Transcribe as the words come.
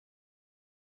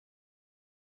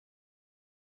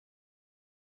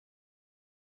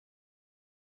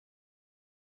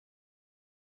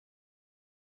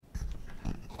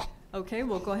Okay,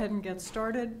 we'll go ahead and get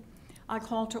started. I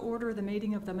call to order the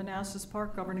meeting of the Manassas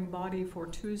Park Governing Body for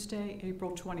Tuesday,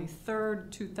 April 23rd,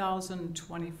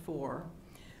 2024.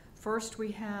 First,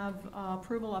 we have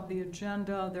approval of the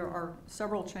agenda. There are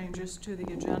several changes to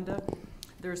the agenda.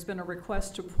 There's been a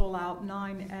request to pull out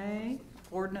 9A,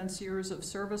 Ordinance Years of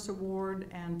Service Award,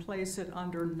 and place it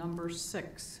under number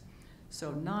 6.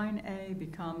 So 9A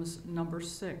becomes number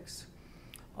 6.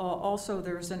 Also,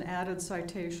 there's an added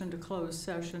citation to closed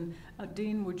session.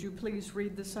 Dean, would you please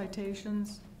read the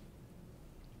citations?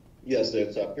 Yes,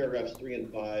 it's paragraphs 3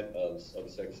 and 5 of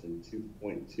section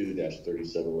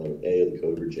 2.2-3711A of the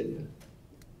Code of Virginia.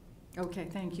 Okay,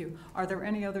 thank you. Are there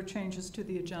any other changes to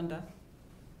the agenda?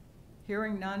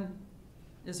 Hearing none,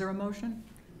 is there a motion?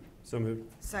 So moved.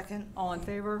 Second. All in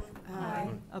favor? Aye.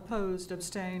 Opposed,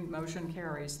 abstained, motion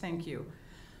carries. Thank you.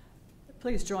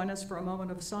 Please join us for a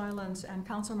moment of silence. And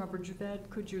Councilmember Javed,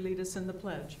 could you lead us in the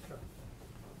pledge? Sure.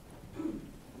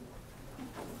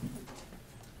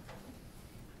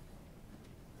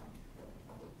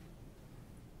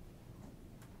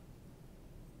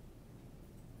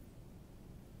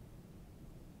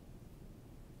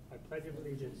 I pledge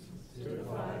allegiance to the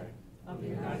flag of the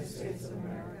United States of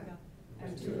America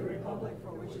and to the republic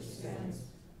for which it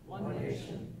stands, one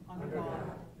nation, under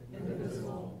God,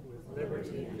 indivisible, with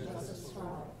liberty and justice for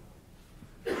all.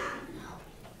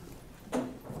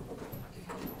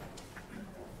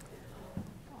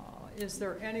 Is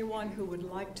there anyone who would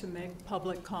like to make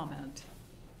public comment?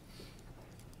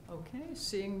 Okay,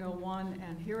 seeing no one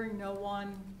and hearing no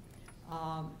one,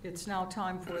 it's now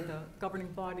time for the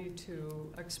governing body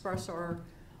to express our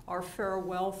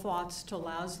farewell thoughts to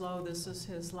Laszlo. This is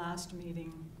his last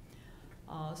meeting.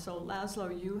 So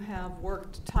Laszlo, you have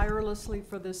worked tirelessly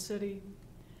for this city,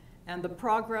 and the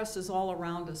progress is all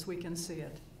around us. We can see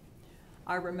it.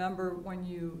 I remember when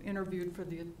you interviewed for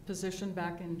the position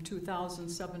back in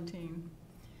 2017,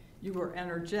 you were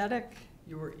energetic,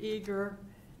 you were eager,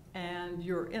 and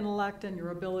your intellect and your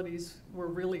abilities were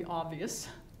really obvious.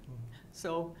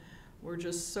 So we're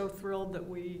just so thrilled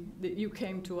that you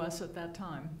came to us at that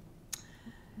time.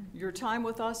 Your time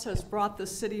with us has brought the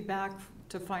city back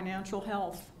to financial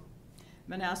health.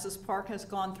 Manassas Park has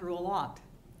gone through a lot.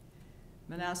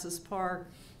 Manassas Park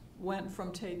went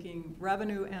from taking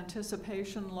revenue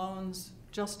anticipation loans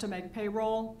just to make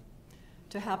payroll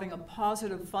to having a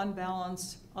positive fund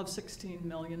balance of $16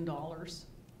 million,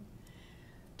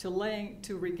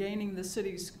 to regaining the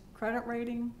city's credit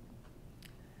rating,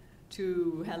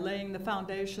 to laying the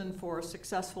foundation for a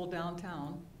successful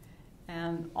downtown.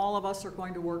 And all of us are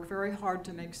going to work very hard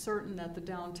to make certain that the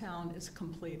downtown is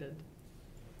completed.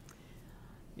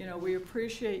 You know, we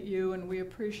appreciate you and we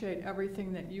appreciate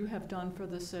everything that you have done for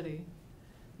the city.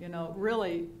 You know,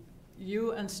 really,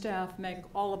 you and staff make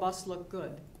all of us look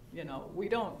good. You know,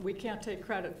 we can't take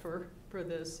credit for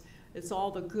this. It's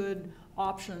all the good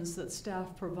options that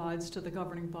staff provides to the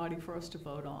governing body for us to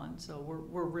vote on. So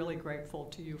we're really grateful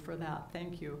to you for that.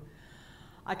 Thank you.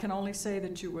 I can only say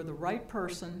that you were the right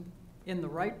person in the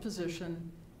right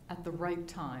position at the right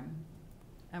time.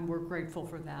 And we're grateful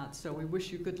for that. So we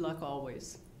wish you good luck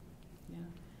always. Yeah.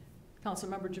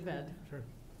 Councilmember Javed. Sure.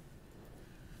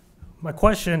 My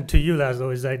question to you,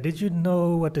 Laszlo, is that did you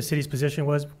know what the city's position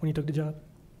was when you took the job?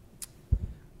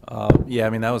 Yeah, I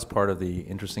mean, that was part of the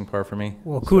interesting part for me.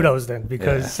 Well, kudos then,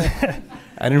 because yeah.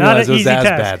 I didn't realize it was as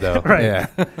bad, though. Right. Yeah.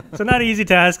 So not an easy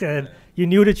task, and you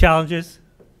knew the challenges,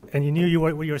 and you knew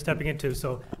what you were stepping into.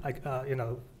 So,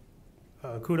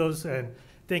 kudos and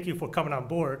thank you for coming on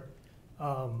board.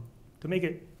 To make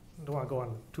it, I don't want to go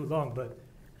on too long, but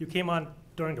you came on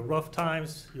during the rough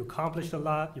times. You accomplished a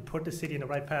lot. You put the city in the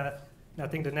right path. And I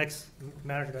think the next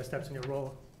manager that steps in your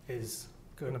role is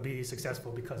going to be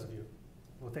successful because of you.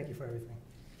 Well, thank you for everything.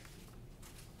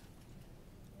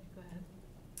 Go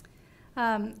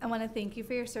ahead. I want to thank you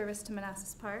for your service to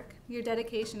Manassas Park. Your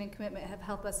dedication and commitment have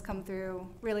helped us come through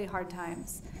really hard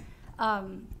times.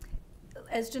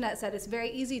 As Jeanette said, it's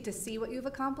very easy to see what you've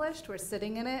accomplished. We're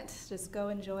sitting in it. Just go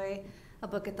enjoy a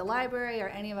book at the library or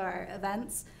any of our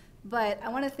events. But I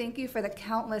want to thank you for the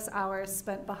countless hours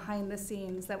spent behind the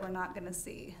scenes that we're not going to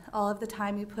see. All of the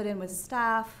time you put in with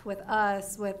staff, with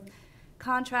us, with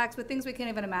contracts, with things we can't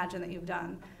even imagine that you've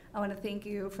done. I want to thank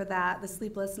you for that, the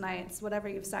sleepless nights, whatever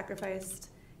you've sacrificed.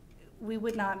 We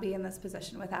would not be in this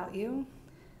position without you.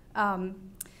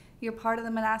 You're part of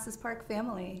the Manassas Park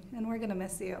family, and we're going to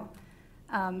miss you.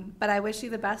 But I wish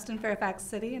you the best in Fairfax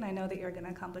City, and I know that you're going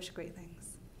to accomplish great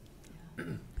things.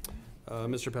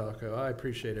 Mr. Palico, I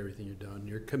appreciate everything you've done,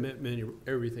 your commitment,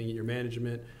 everything, your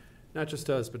management, not just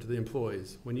us, but to the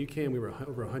employees. When you came, we were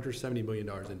over $170 million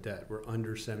in debt. We're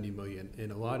under $70 million,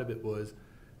 and a lot of it was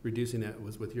reducing that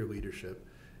was with your leadership.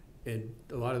 And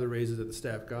a lot of the raises that the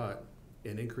staff got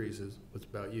and increases was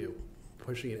about you,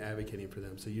 pushing and advocating for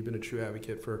them. So you've been a true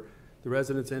advocate for the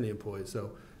residents and the employees.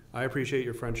 So I appreciate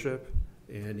your friendship,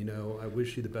 and I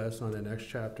wish you the best on that next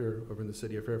chapter over in the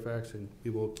city of Fairfax, and we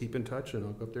will keep in touch, and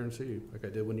I'll go up there and see you like I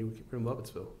did when you were in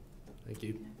Lovettsville. Thank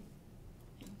you.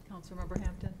 Councilmember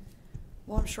Hampton.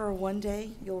 Well, I'm sure one day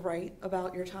you'll write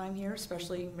about your time here,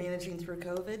 especially managing through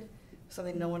COVID,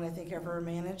 something no one I think ever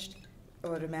managed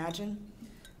or would imagine.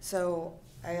 So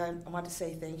I want to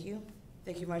say thank you.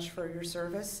 Thank you much for your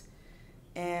service.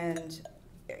 And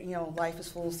life is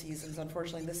full of seasons.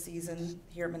 Unfortunately, this season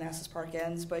here at Manassas Park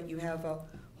ends, but you have a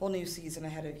whole new season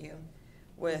ahead of you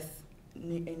with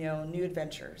new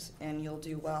adventures, and you'll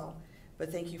do well.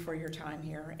 But thank you for your time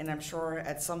here, and I'm sure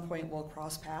at some point we'll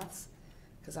cross paths,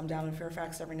 because I'm down in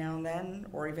Fairfax every now and then,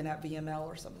 or even at VML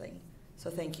or something. So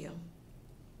thank you.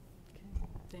 Okay,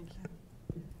 thank you.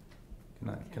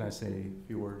 Can I say a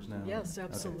few words now? Yes,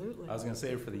 absolutely. Okay. I was going to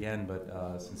save it for the end,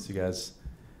 but since you guys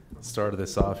started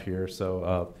this off here,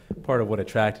 so part of what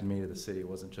attracted me to the city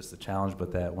wasn't just the challenge,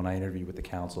 but that when I interviewed with the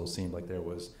council, it seemed like there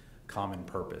was common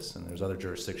purpose, and there's other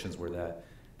jurisdictions where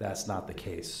that's not the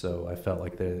case. So I felt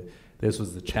like this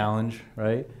was the challenge,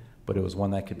 right? But it was one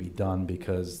that could be done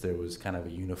because there was kind of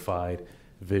a unified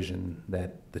vision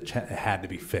that it had to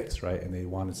be fixed, right? And they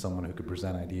wanted someone who could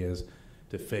present ideas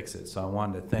to fix it. So I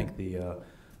wanted to thank the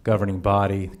governing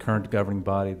body, the current governing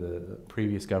body, the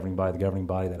previous governing body, the governing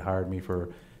body that hired me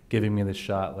for giving me this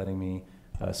shot, letting me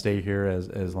stay here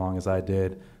as long as I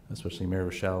did, especially Mayor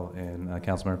Rochelle and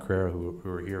Councilmember Carrera, who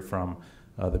are here from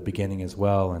the beginning as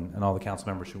well, and all the council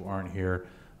members who aren't here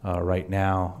right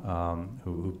now,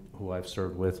 who I've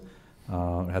served with,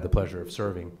 had the pleasure of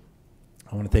serving.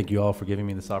 I want to thank you all for giving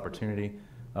me this opportunity.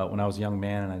 When I was a young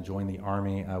man and I joined the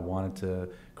Army, I wanted to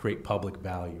create public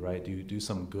value, right? Do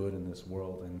some good in this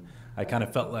world. And I kind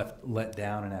of felt let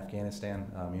down in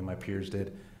Afghanistan. Me and my peers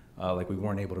did. Like we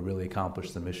weren't able to really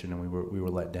accomplish the mission, and we were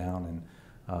let down,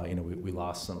 and we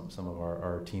lost some of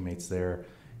our teammates there.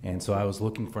 And so I was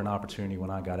looking for an opportunity when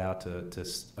I got out to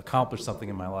accomplish something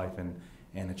in my life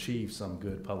and achieve some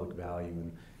good public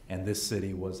value. And this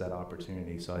city was that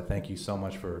opportunity. So I thank you so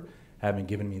much for having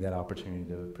given me that opportunity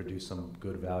to produce some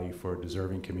good value for a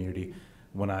deserving community.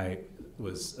 When I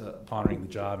was pondering the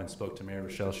job and spoke to Mayor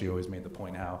Rochelle, she always made the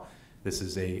point how this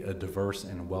is a diverse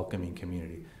and welcoming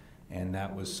community. And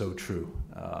that was so true.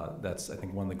 That's, I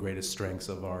think, one of the greatest strengths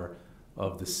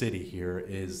of the city here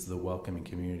is the welcoming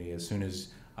community. As soon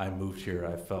as I moved here,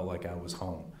 I felt like I was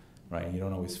home, right? You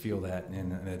don't always feel that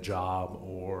in a job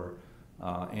or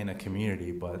in a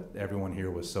community, but everyone here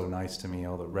was so nice to me.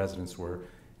 All the residents were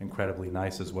incredibly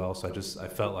nice as well. So I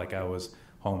felt like I was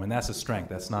home, and that's a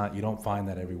strength. You don't find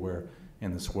that everywhere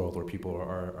in this world where people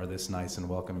are this nice and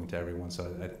welcoming to everyone.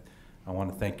 So I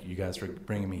want to thank you guys for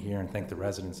bringing me here, and thank the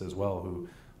residents as well,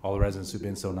 all the residents who've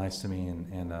been so nice to me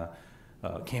and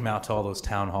came out to all those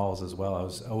town halls as well. I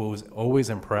was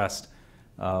always impressed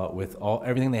with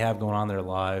everything they have going on in their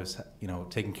lives,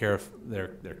 taking care of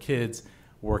their kids,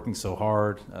 working so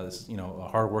hard, this, a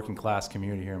hard-working class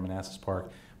community here in Manassas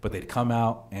Park. But they'd come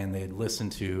out and they'd listen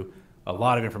to a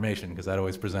lot of information, because I'd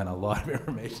always present a lot of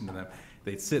information to them.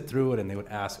 They'd sit through it and they would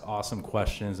ask awesome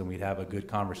questions, and we'd have a good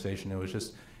conversation. It was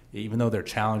just, even though they're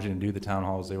challenging to do the town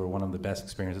halls, they were one of the best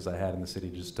experiences I had in the city,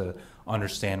 just to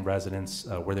understand residents,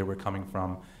 where they were coming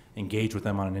from, engage with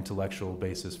them on an intellectual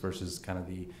basis versus kind of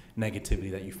the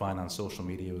negativity that you find on social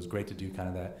media. It was great to do kind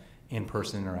of that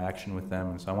in-person interaction with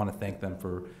them. And so I want to thank them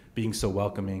for being so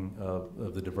welcoming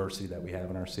of the diversity that we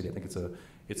have in our city. I think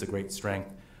it's a great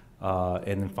strength.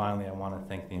 And then finally, I want to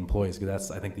thank the employees, because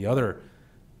that's, I think, the other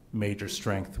major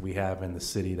strength we have in the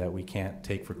city that we can't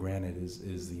take for granted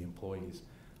is the employees.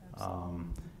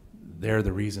 They're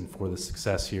the reason for the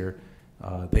success here.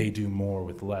 They do more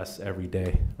with less every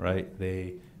day, right?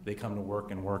 They come to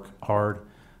work and work hard,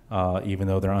 even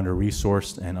though they're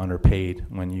under-resourced and underpaid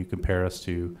when you compare us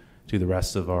to the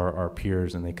rest of our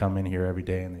peers. And they come in here every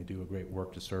day and they do a great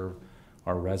work to serve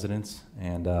our residents.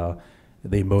 And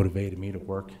they motivated me to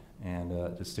work and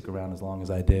to stick around as long as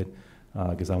I did,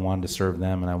 because I wanted to serve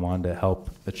them and I wanted to help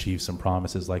achieve some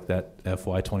promises like that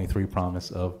FY23 promise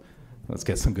of, let's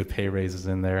get some good pay raises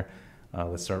in there.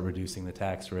 Let's start reducing the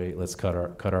tax rate. Let's cut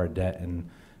our debt and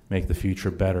make the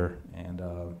future better. And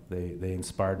they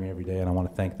inspired me every day, and I want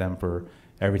to thank them for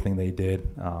everything they did.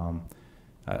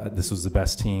 This was the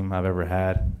best team I've ever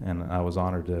had, and I was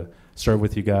honored to serve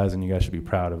with you guys, and you guys should be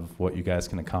proud of what you guys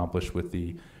can accomplish with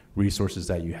the resources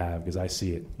that you have, because I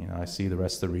see it. I see the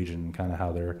rest of the region and kind of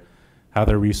how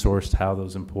they're resourced, how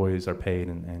those employees are paid,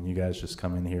 and you guys just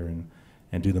come in here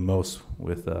and do the most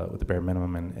with the bare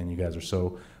minimum, and you guys are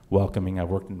so welcoming. I've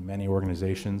worked in many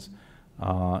organizations,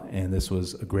 and this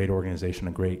was a great organization,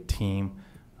 a great team,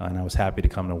 and I was happy to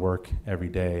come to work every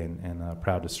day, and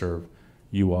proud to serve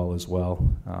you all as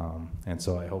well. And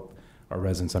so I hope our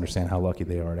residents understand how lucky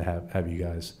they are to have you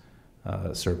guys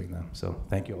serving them. So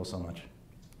thank you all so much.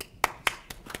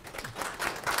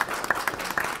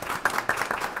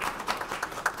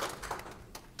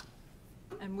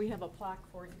 And we have a plaque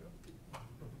for you.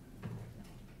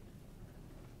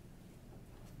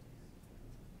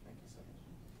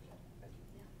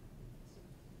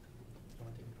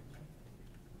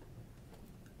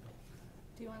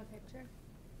 Do you want a picture?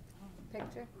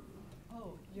 Picture?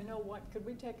 Oh, you know what? Could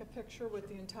we take a picture with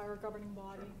the entire governing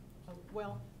body?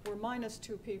 Well, we're minus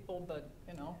 2 people, but,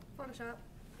 you know. Photoshop.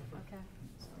 Okay.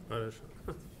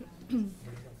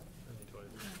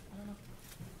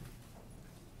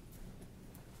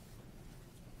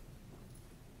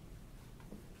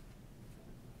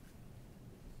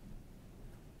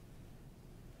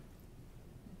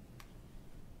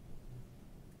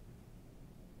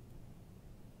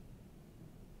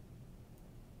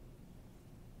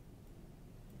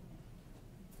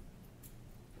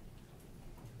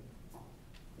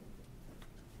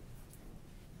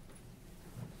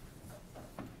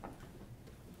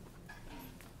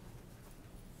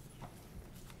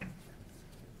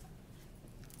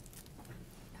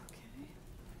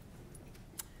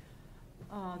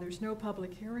 There's no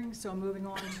public hearing, so moving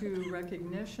on to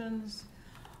recognitions.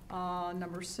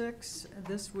 Number 6,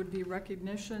 this would be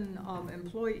recognition of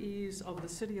employees of the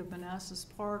City of Manassas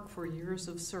Park for years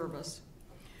of service.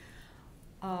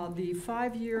 The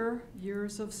 5-year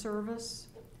years of service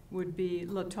would be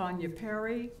LaTanya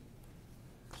Perry,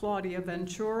 Claudia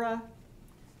Ventura,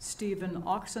 Stephen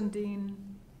Oxendine,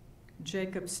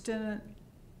 Jacob Stinnett,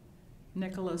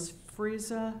 Nicholas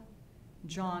Friesa,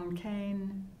 John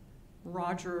Kane,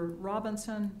 Roger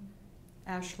Robinson,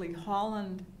 Ashley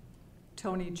Holland,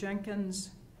 Tony Jenkins,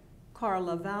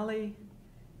 Carla Valley,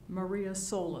 Maria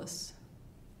Solis.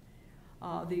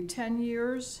 The 10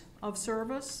 years of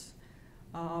service,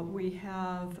 we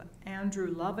have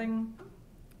Andrew Loving,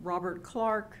 Robert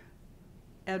Clark,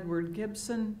 Edward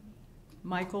Gibson,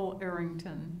 Michael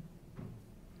Arrington.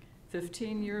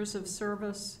 15 years of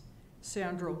service,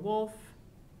 Sandra Wolf,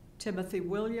 Timothy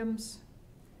Williams.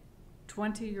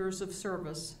 20 years of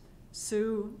service,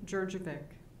 Sue Jurjevic.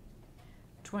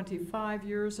 25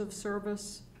 years of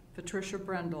service, Patricia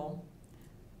Brendel.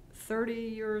 30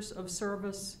 years of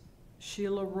service,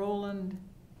 Sheila Rowland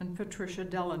and Patricia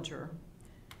Dellinger.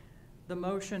 The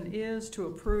motion is to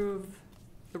approve,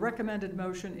 the recommended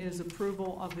motion is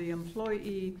approval of the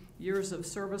Employee Years of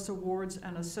Service Awards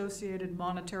and associated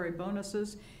monetary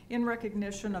bonuses in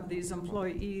recognition of these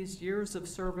employees' years of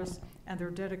service and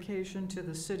their dedication to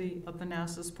the City of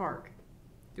Manassas Park.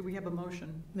 Do we have a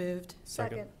motion? Moved.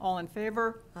 Second. All in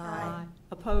favor? Aye.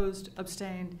 Opposed,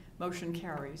 abstained, motion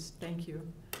carries. Thank you.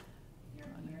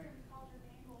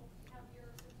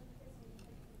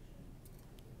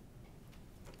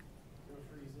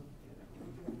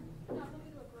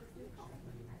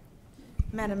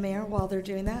 Madam Mayor, while they're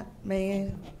doing that,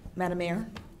 Madam Mayor,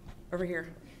 over here.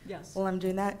 Yes. While I'm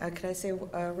doing that, could I say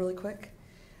really quick?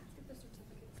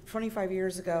 25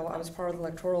 years ago, I was part of the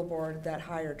electoral board that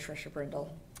hired Tricia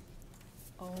Brindle.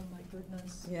 Oh, my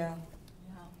goodness. Yeah,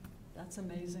 Yeah, that's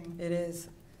amazing. it is.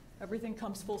 Everything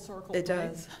comes full circle. It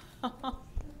right? does.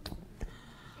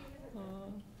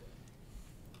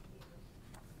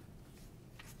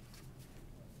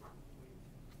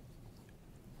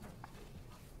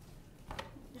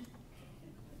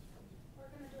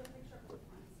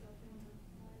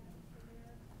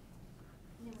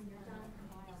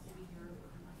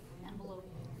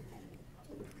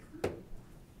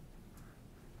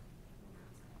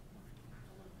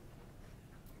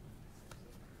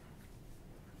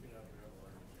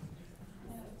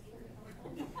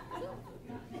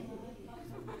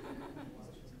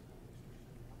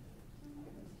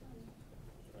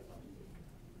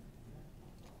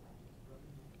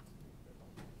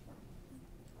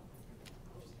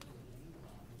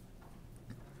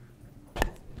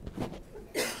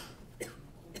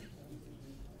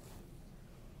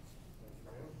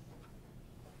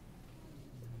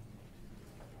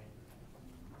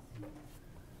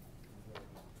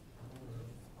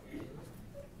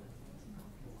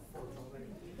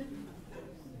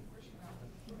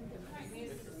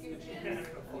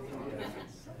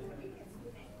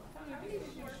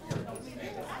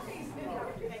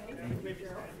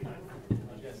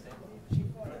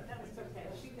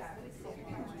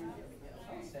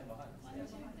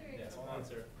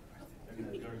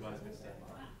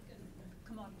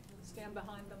 stand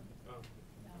behind them. Oh.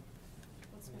 Yeah.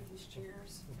 Let's move these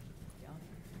chairs. Yeah.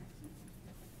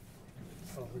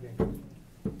 Oh, we're getting.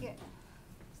 Yeah.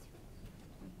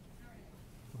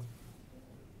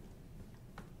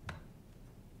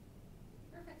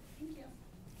 Perfect, thank you.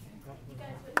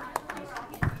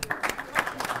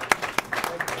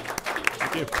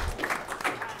 Thank you.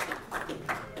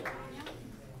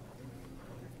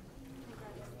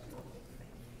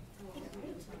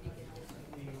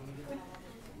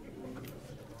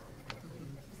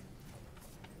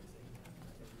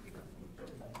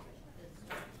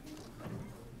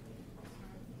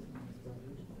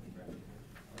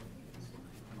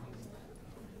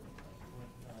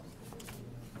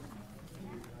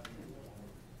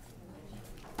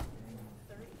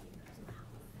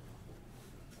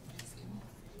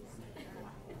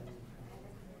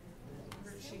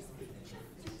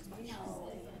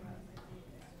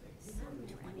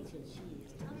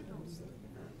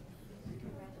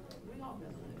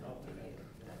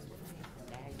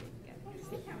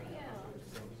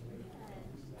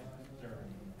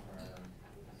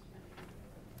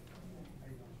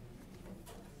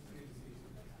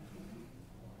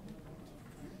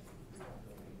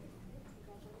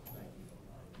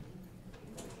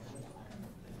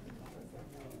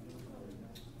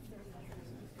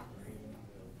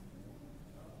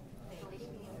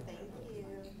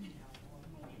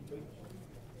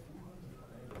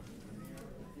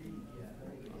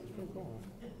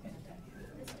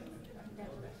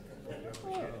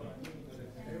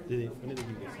 When did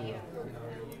you get here?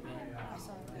 I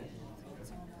saw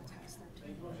it's on tax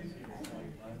 13. He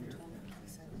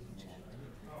said that he checked.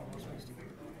 They're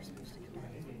supposed to get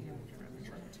back, you know, your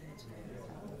return to it. I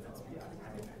don't know if that's been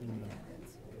cleared.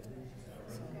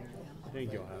 So, yeah, I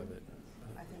think you'll have it.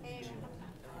 I think it should.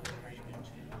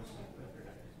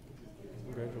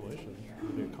 Congratulations.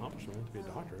 The accomplishment to be a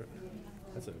doctorate.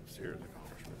 That's a serious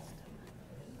accomplishment.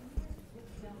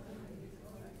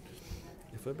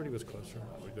 If Liberty was closer,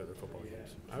 we'd go to their football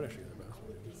games. I would actually go to their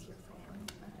basketball games.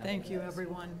 Thank you,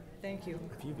 everyone. Thank you.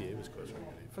 If UVA was closer,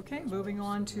 I'd Okay, moving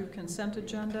on to consent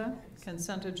agenda.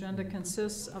 Consent agenda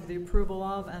consists of the approval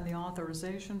of and the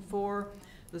authorization for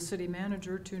the city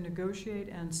manager to negotiate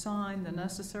and sign the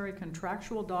necessary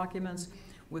contractual documents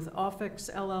with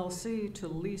Offix LLC to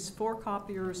lease 4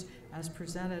 copiers as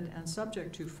presented and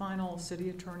subject to final city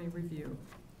attorney review.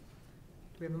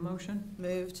 Do we have a motion?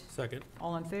 Moved. Second.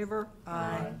 All in favor?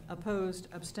 Aye. Opposed,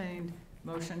 abstained,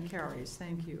 motion carries.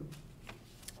 Thank you.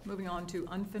 Moving on to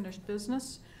unfinished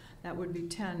business, that would be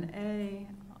 10A,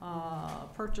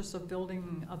 purchase of a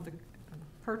building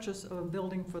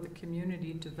for the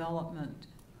Community Development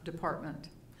Department.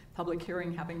 Public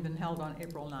hearing having been held on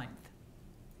April 9th.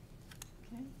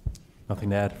 Okay. Nothing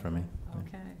to add from me.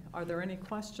 Okay. Are there any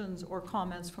questions or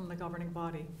comments from the governing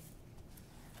body?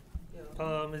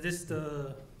 Is this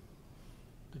the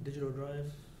digital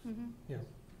drive? Mm-hmm. Yeah.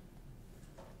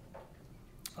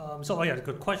 So, yeah, the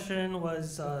good question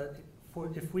was, for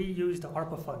if we use the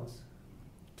ARPA funds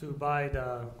to buy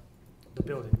the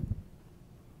building,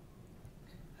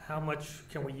 how much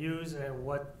can we use and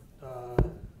what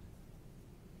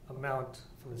amount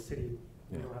from the city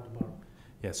we Yeah. don't have to borrow?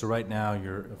 Yeah, so right now,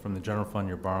 you're, from the general fund,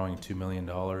 you're borrowing $2 million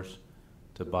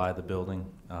to buy the building.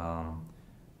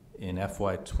 In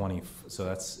FY 20, so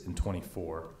that's in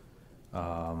 24.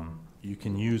 You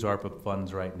can use ARPA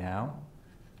funds right now.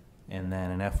 And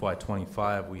then in FY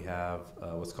 25, we have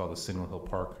what's called the Signal Hill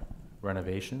Park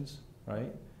renovations,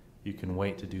 right? You can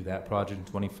wait to do that project in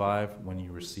 25 when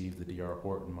you receive the D.R.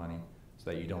 Horton money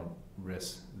so that you don't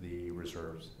risk the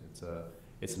reserves.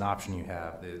 It's an option you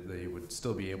have. They would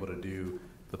still be able to do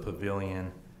the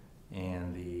pavilion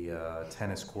and the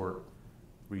tennis court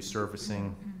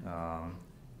resurfacing,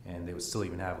 and they would still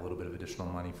even have a little bit of additional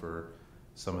money for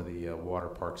some of the water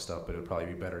park stuff, but it would probably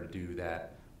be better to do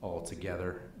that all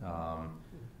together.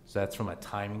 So that's from a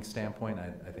timing standpoint,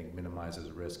 I think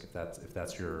minimizes risk. If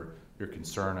that's your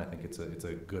concern, I think it's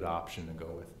a good option to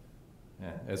go with.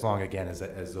 Yeah, as long, again,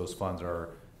 as those funds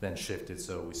are then shifted,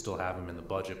 so we still have them in the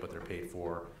budget, but they're paid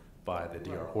for by the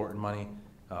D.R. Horton money,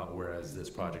 whereas this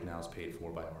project now is paid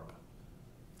for by ARPA.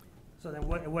 So then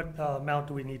what amount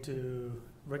do we need to,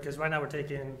 because right now we're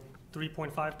taking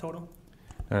 3.5 total?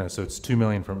 So it's 2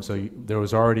 million from, so there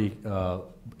was already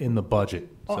in the budget.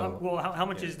 Oh, So well, how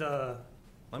much yeah. is the,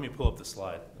 let me pull up the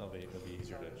slide. It'll be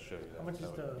easier to show you that. how much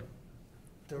is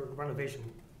the renovation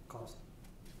cost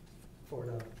for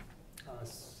the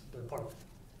park?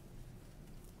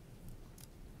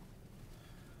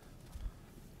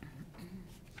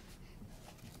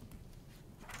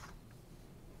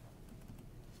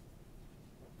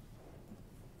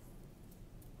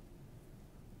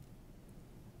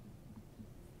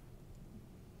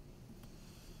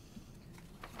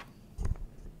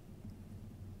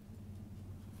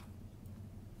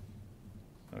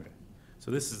 So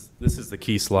this is the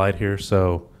key slide here.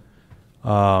 So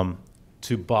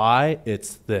to buy,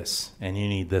 it's this, and you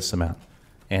need this amount.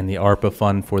 And the ARPA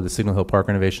fund for the Signal Hill Park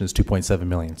renovation is 2.7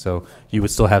 million. So you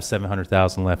would still have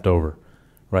 700,000 left over,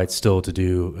 right? Still to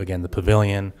do, again, the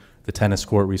pavilion, the tennis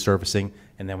court resurfacing,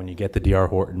 and then when you get the DR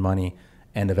Horton money,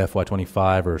 end of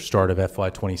FY25 or start of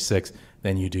FY26,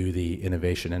 then you do the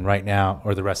innovation. And right now,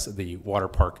 or the rest of the water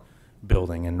park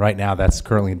building. And right now, that's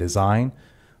currently in design.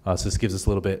 So this gives us a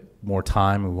little bit more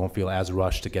time. We won't feel as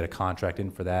rushed to get a contract in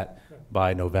for that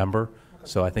by November.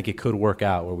 So I think it could work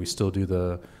out where we still do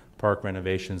the park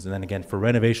renovations. And then again, for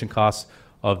renovation costs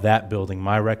of that building,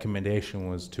 my recommendation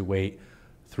was to wait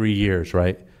 3 years,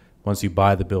 right? Once you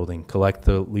buy the building, collect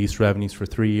the lease revenues for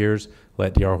 3 years,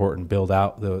 let DR Horton build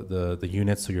out the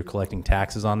units so you're collecting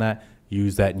taxes on that,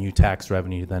 use that new tax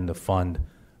revenue then to fund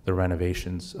the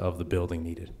renovations of the building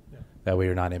needed. Yeah. That way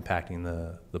you're not impacting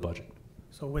the budget.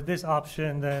 So with this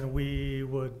option, then we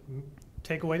would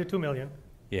take away the 2 million.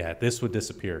 Yeah, this would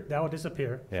disappear. That would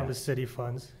disappear Yeah. from the city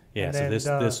funds. Yeah, And so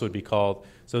then, this would be called,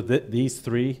 so these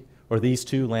three, or these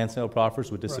two land sale proffers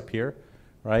would disappear,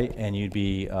 right? And you'd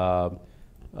be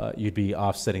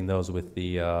offsetting those with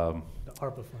the ARPA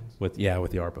funds. with the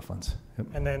ARPA funds. Yep.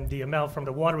 And then the amount from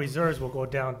the water reserves will go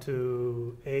down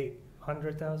to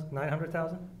 800,000,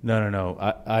 900,000?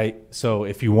 No. So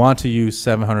if you want to use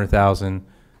 700,000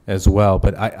 as well,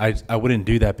 but I wouldn't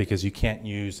do that because you can't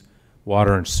use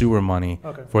water and sewer money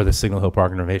Okay. for the Signal Hill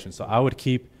Park renovation. So I would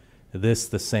keep this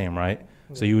the same, right?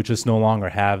 So you would just no longer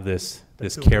have this The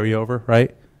two. carryover,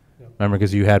 right? Yeah. Remember,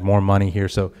 because you had more money here.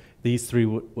 So these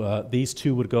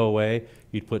two would go away.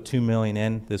 You'd put 2 million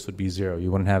in. This would be zero. You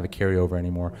wouldn't have a carryover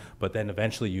anymore. But then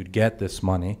eventually you'd get this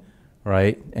money,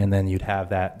 right? And then you'd have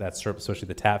that surplus, especially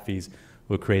the tap fees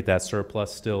would create that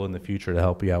surplus still in the future to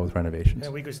help you out with renovations.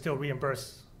 And we could still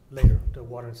reimburse later the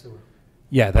water and sewer.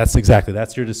 Yeah,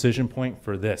 that's your decision point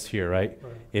for this here, right?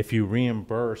 Right. If you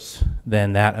reimburse,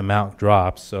 then that amount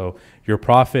drops. So your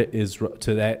profit is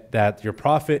to that your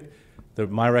profit.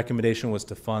 My recommendation was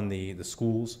to fund the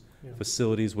schools Yeah.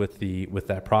 facilities with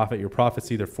that profit. Your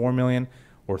profit's either 4 million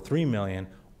or 3 million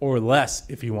or less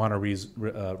if you want to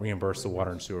reimburse the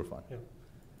water and sewer fund. Yeah.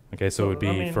 Okay, so it would be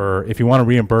I mean- if you want to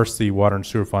reimburse the water and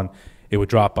sewer fund, it would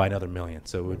drop by another million.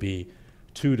 So it would be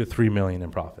 2 to 3 million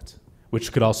in profits,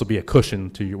 which could also be a cushion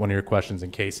to one of your questions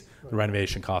in case the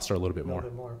renovation costs are a little bit A more. little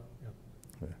bit more, yeah.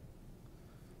 Yeah.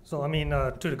 So, I mean,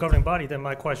 to the governing body, then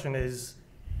my question is,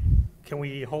 can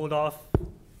we hold off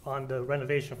on the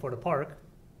renovation for the park?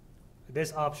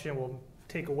 This option will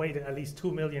take away at least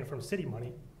 2 million from city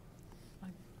money.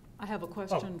 I have a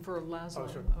question for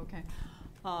Laszlo. sure. Okay.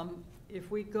 If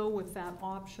we go with that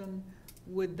option,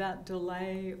 would that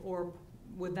delay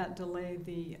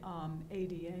the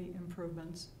ADA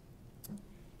improvements?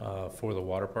 For the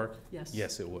water park? Yes.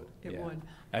 Yes, it would. It yeah. would.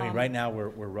 I mean, right now, we're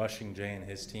rushing Jay and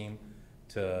his team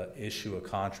to issue a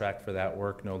contract for that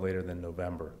work no later than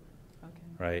November, Okay.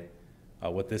 right?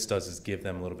 What this does is give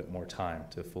them a little bit more time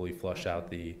to fully flush out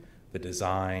the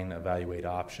design, evaluate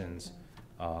options,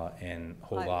 and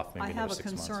hold off maybe I another have a 6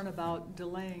 months. concern about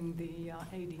delaying the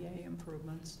ADA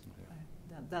improvements.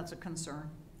 That's a concern.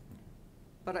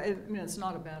 But I mean, it's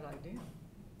not a bad idea.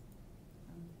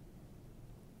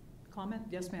 Comment?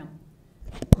 Yes, ma'am.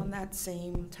 On that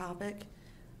same topic,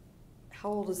 how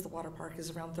old is the water park? Is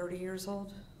it around 30 years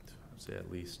old? I'd say at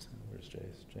least, where's Jay?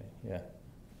 Yeah,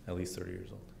 at least 30 years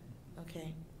old.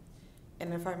 Okay.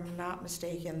 And if I'm not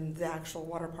mistaken, the actual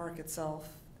water park itself,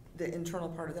 the internal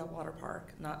part of that water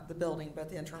park, not the building, but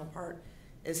the internal part,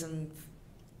 is in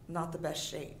not the best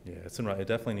shape. Yeah, it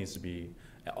definitely needs to be,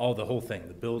 the whole thing,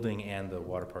 the building and the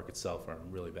water park itself are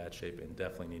in really bad shape and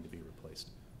definitely need to be replaced.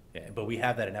 Yeah, but we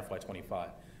have that in FY25.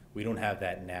 We don't have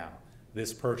that now.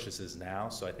 This purchase is now,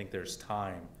 so I think there's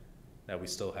time that we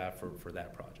still have for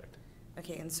that project.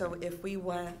 Okay, and so if we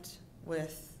went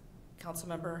with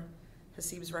Councilmember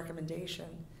Hasib's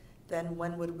recommendation, then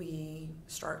when would we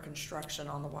start construction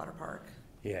on the water park?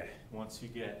 Yeah, once you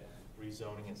get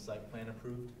rezoning and site plan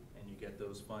approved and you get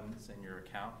those funds in your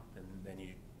account, and then you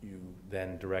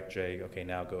then direct Jay, okay,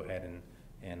 now go ahead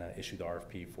and issue the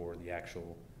RFP for the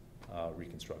actual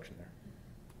reconstruction there.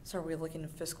 So are we looking at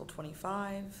fiscal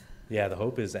 '25? Yeah, the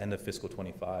hope is end of fiscal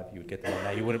 '25, you would get that.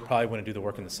 Now, you probably wouldn't do the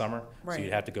work in the summer, so Right.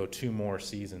 you'd have to go 2 more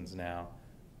seasons now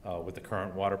with the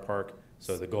current water park.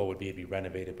 So the goal would be to be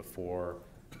renovated before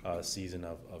season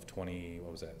of 20,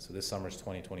 what was that? So this summer's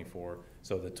 2024,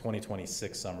 so the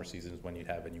 2026 summer season is when you'd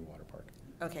have a new water park.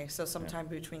 Okay, so sometime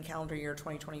between calendar year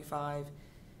 2025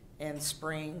 and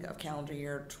spring of calendar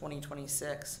year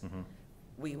 2026, Mhm.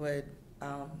 we would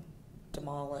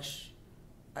demolish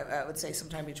I would say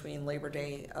sometime between Labor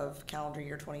Day of calendar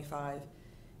year 25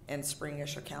 and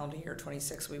springish of calendar year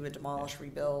 26, we would demolish,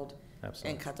 rebuild,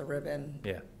 Absolutely. and cut the ribbon.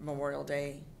 Yeah. Memorial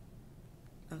Day.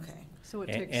 Okay. So it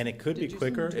And, takes. and it could be did you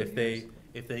say quicker 2 years?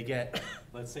 if they get,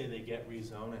 let's say they get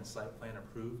rezoned and site plan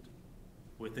approved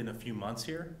within a few months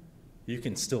here, you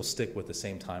can still stick with the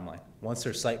same timeline. Once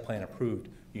their site plan approved,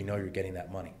 you know you're getting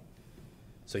that money.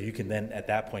 So you can then, at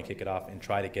that point, kick it off and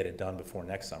try to get it done before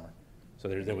next summer. So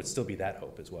there would still be that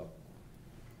hope as well.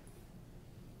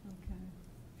 Okay.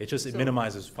 It just, it So-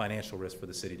 minimizes financial risk for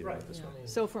the city to do it this Yeah. way.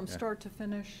 So from Yeah. start to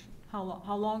finish,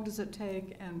 how long does it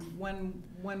take, and when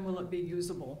will it be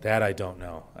usable? That I don't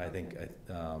know. I Okay. think,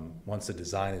 once the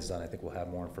design is done, I think we'll have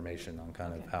more information on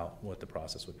kind of Okay. what the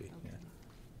process would be. Okay.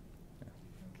 Yeah.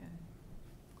 Okay.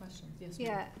 Questions? Yes,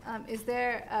 ma'am. Yeah, is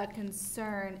there a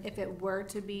concern if it were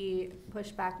to be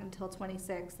pushed back until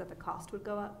 26 that the cost would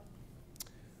go up?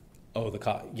 Oh,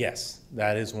 yes,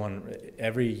 that is one,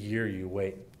 every year you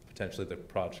wait, potentially the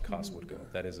project cost would go.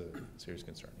 That is a serious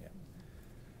concern, yeah.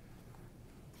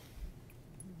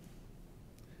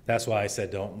 That's why I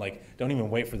said don't even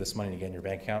wait for this money to get in your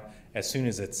bank account. As soon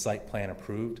as it's site plan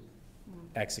approved,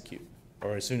 execute.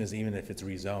 Or as soon as, even if it's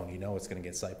rezoned, you know it's gonna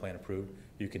get site plan approved,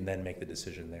 you can then make the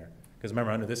decision there. Because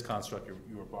remember, under this construct,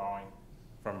 you were borrowing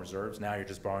from reserves, now you're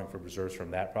just borrowing from reserves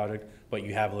from that project, but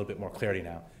you have a little bit more clarity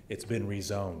now. It's been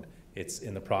rezoned, it's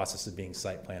in the process of being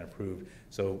site plan approved.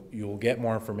 So you will get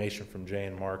more information from Jay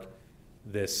and Mark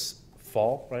this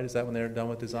fall, right? Is that when they're done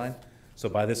with design? So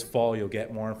by this fall, you'll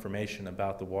get more information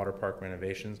about the water park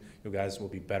renovations. You guys will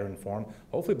be better informed.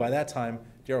 Hopefully by that time,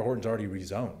 D.R. Horton's already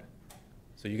rezoned.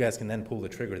 So you guys can then pull the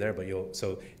trigger there, but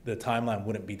so the timeline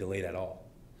wouldn't be delayed at all.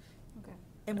 Okay.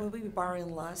 And will we be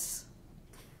borrowing less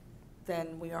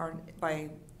than we are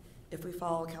if we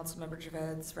follow Councilmember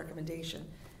Javed's recommendation,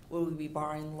 will we be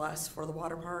borrowing less for the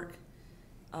water park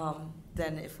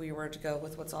than if we were to go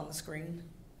with what's on the screen?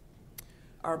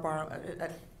 Our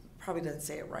probably doesn't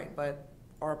say it right, but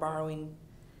our borrowing,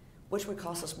 which would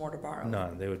cost us more to borrow?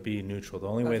 None, they would be neutral. The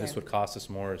only way this Okay. would cost us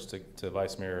more is to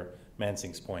Vice Mayor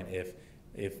Mensing's point,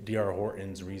 if D.R.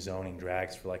 Horton's rezoning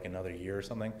drags for like another year or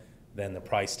something, then the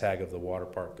price tag of the water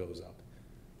park goes up.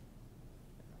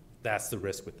 That's the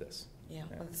risk with this. Yeah,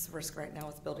 Yeah. well, that's the risk right now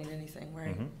with building anything,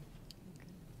 right? Mhm.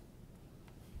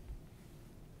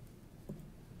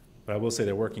 But I will say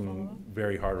they're working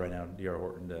very hard right now, D.R.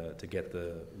 Horton, to get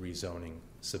the rezoning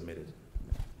submitted.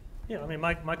 Yeah, I mean,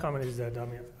 my comment is that, I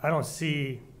mean, I don't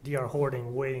see D.R.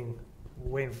 Horton waiting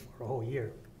for a whole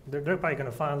year. They're probably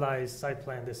gonna finalize site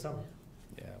plan this summer,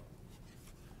 Yeah.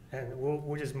 and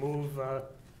we'll just move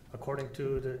according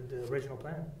to the original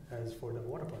plan as for the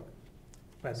water park.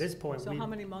 But at this point, So how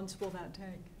many months will that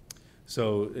take?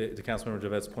 So, to Councilmember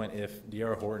Javet's point, if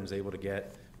D.R. Horton's able to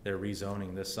get their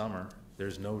rezoning this summer,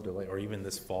 there's no delay, or even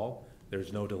this fall,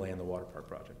 there's no delay in the water park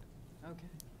project. Okay.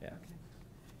 Yeah. Okay.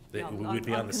 They Yeah, would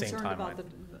be I'm on the same concerned about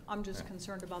timeline. I'm just Yeah.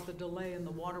 concerned about the delay in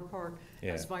the water park.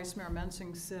 Yeah. As Vice Mayor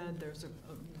Mensing said,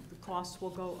 the costs will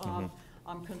go up. Mhm.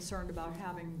 I'm concerned about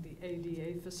having the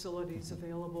ADA facilities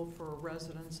available for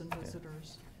residents and Yeah.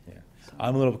 visitors. Yeah. So-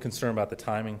 I'm a little concerned about the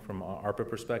timing from an ARPA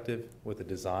perspective with the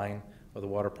design of the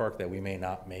water park, that we may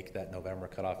not make that November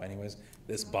cutoff anyways.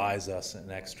 This buys us an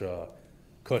extra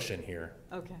cushion here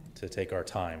Okay, to take our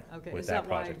time okay. with Is that that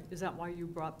why, project. is that why you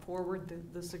brought forward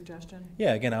the suggestion?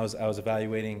 Yeah, again, I was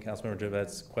evaluating Councilmember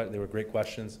Javet's, they were great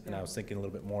questions, and I Yeah. was thinking a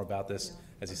little bit more about this. Yeah.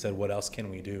 As he said, what else can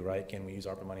we do, right? Can we use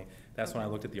ARPA money? That's when I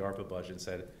looked at the ARPA budget and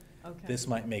said, Okay. this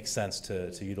might make sense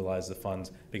to utilize the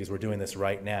funds, because we're doing this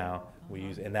right now. We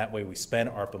use, and that way we spend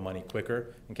ARPA money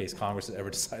quicker, in case Congress ever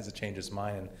decides to change its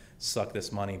mind and suck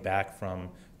this money back from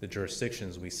the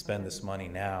jurisdictions. We spend this money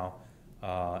now,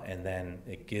 and then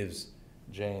it gives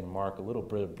Jay and Mark a little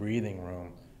bit of breathing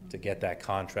room to get that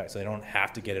contract, so they don't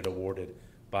have to get it awarded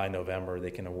by November.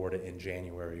 They can award it in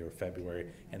January or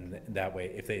February, and that way,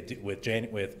 if they do, with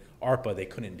ARPA, they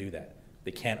couldn't do that.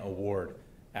 They can't award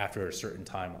after a certain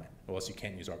timeline, or else you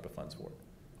can't use ARPA funds for it.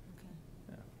 Okay.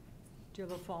 Yeah. Do you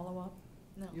have a follow-up?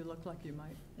 No, You look like you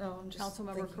might. no, I'm just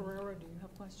Councilmember thinking. Carrera, do you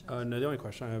have questions? No, the only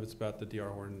question I have is about the D.R.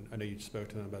 Horton. I know you spoke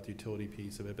to them about the utility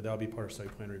piece of it, but that'll be part of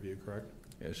site plan review, correct?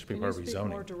 Yeah, it should be Can part you of speak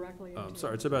more rezoning. directly? into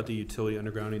Sorry, it? it's about the utility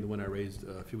undergrounding, the one I raised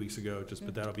a few weeks ago,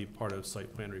 but that'll be part of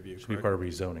site plan review, Should be correct? part of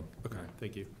rezoning. Okay,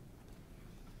 thank you.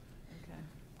 Okay.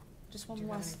 Just Do one you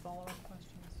have any last, follow-up questions?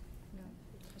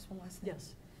 just one last thing.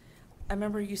 Yes. I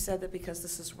remember you said that because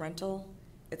this is rental,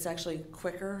 it's actually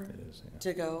quicker It is, yeah.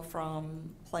 to go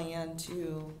from plan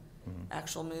to Mhm.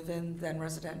 actual move-in than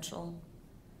residential.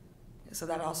 So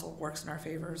that also works in our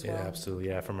favor as well. Yeah, absolutely,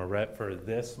 yeah, for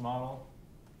this model,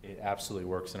 it absolutely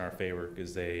works in our favor,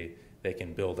 because they they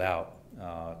can build out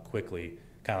quickly,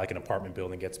 kind of like an apartment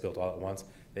building gets built all at once.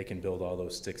 They can build all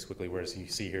those sticks quickly, whereas you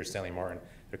see here Stanley Martin,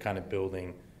 they're kind of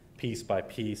building piece by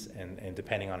piece, and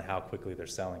depending on how quickly they're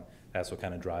selling, that's what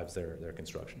kind of drives their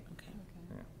construction. Okay.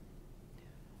 Okay. Yeah.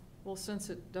 Well, since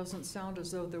it doesn't sound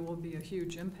as though there will be a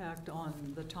huge impact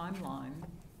on the timeline,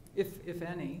 if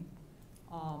any,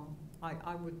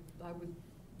 I would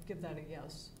give that a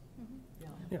yes. Yeah.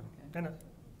 Yeah, Okay. and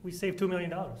we saved $2 million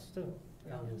too.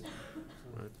 Yeah. Well,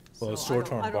 it's So I don't-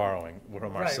 short-term borrowing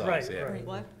from Right, ourselves, right, yeah. right.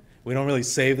 What? We don't really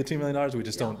save the $2 million, we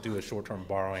just Yeah. don't do a short-term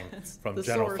borrowing It's from the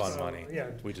general source. fund money. Yeah,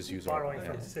 We just use our. borrowing yeah.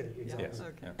 from the city, Yeah. exactly. Yes.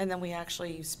 Okay. Yeah. And then we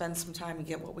actually spend some time and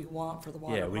get what we want for the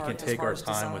water Yeah, park we can as take far our as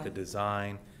time with the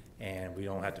design. design, and we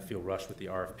don't have to feel rushed with the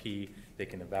RFP. They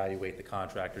can evaluate the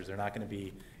contractors. They're not gonna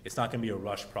be, it's not gonna be a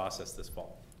rush process this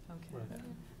fall. Okay.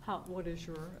 Right. What is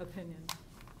your opinion?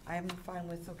 I am fine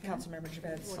with Okay. Councilmember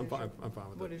Javed's. What I'm is fine, your- I'm fine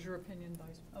with What it. is your opinion,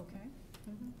 Vice? Okay,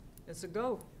 Mhm. it's a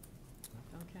go.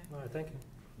 Okay. All right, thank you.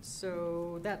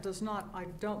 So that does not, I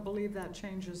don't believe that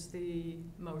changes the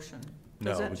motion.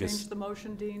 No, Does that because- change the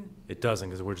motion, Dean? It doesn't,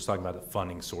 because we're just talking about the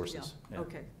funding sources. Yeah. Yeah.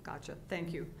 Okay, gotcha,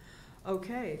 thank you.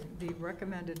 Okay, the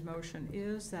recommended motion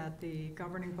is that the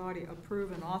governing body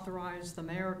approve and authorize the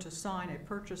mayor to sign a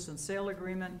purchase and sale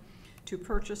agreement to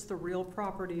purchase the real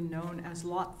property known as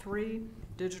Lot 3,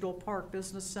 Digital Park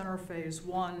Business Center Phase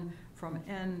 1 from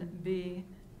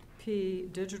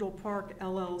NBP Digital Park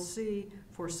LLC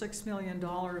for $6 million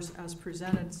as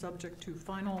presented, subject to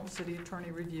final city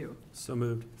attorney review. So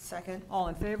moved. Second? All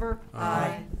in favor?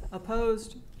 Aye.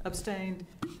 Opposed? Abstained?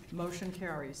 Motion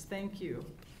carries. Thank you.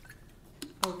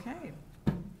 Okay.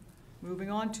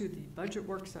 Moving on to the budget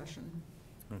work session.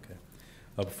 Okay.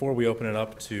 Before we open it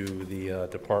up to the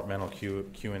departmental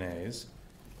Q&As,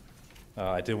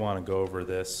 I did want to go over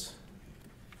this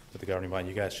with the governing body.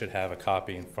 You guys should have a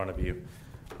copy in front of you.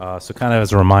 So kind of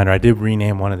as a reminder, I did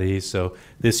rename one of these. So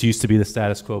this used to be the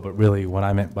status quo, but really what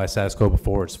I meant by status quo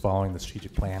before is following the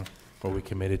strategic plan where we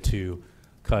committed to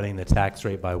cutting the tax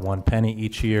rate by 1 penny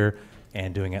each year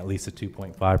and doing at least a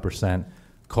 2.5%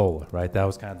 COLA, right? That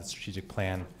was kind of the strategic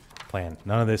plan.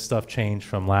 None of this stuff changed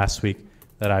from last week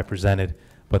that I presented,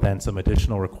 but then some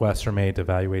additional requests are made to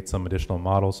evaluate some additional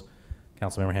models.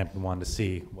 Councilmember Hampton wanted to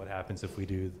see what happens if we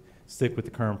do stick with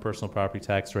the current personal property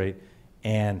tax rate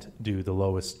and do the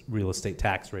lowest real estate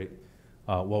tax rate.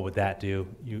 What would that do?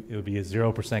 It would be a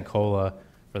 0% COLA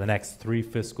for the next 3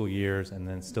 fiscal years and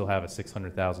then still have a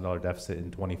 $600,000 deficit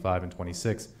in 25 and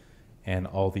 26, and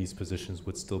all these positions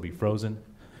would still be frozen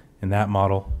in that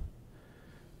model.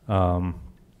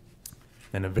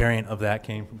 And a variant of that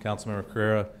came from Councilmember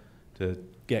Carrera to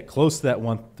get close to that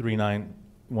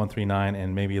 139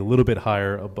 and maybe a little bit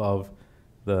higher above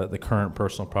the current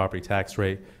personal property tax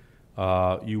rate.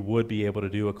 You would be able to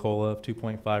do a COLA of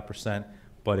 2.5%,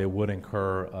 but it would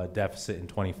incur a deficit in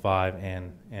 25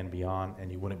 and beyond,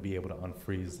 and you wouldn't be able to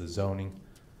unfreeze the zoning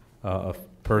of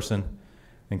person.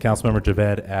 And Councilmember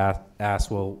Javed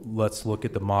asked, well, let's look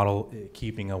at the model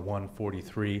keeping a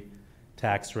 143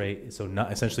 tax rate. So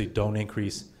essentially don't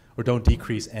increase or don't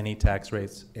decrease any tax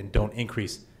rates and don't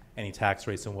increase any tax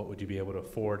rates. And what would you be able to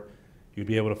afford? You'd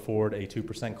be able to afford a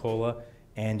 2% COLA,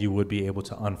 and you would be able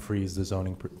to unfreeze the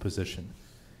zoning position.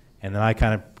 And then I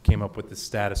kind of came up with the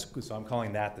status, so I'm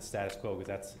calling that the status quo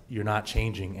because you're not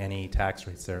changing any tax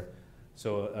rates there.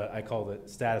 So I call it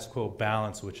status quo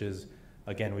balance, which is,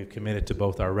 again, we've committed to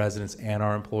both our residents and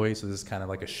our employees. So this is kind of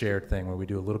like a shared thing where we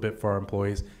do a little bit for our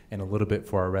employees and a little bit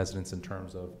for our residents in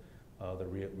terms of the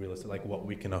real estate, like what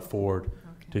we can afford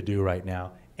to do right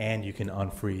now. And you can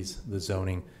unfreeze the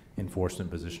zoning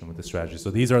enforcement position with the strategy. So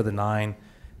these are the 9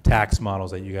 tax models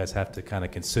that you guys have to kind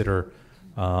of consider,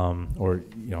 or,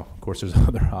 you know, of course there's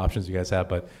other options you guys have,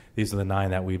 but these are the 9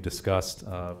 that we've discussed.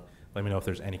 Let me know if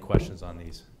there's any questions on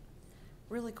these.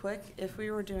 Really quick, if we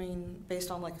were doing,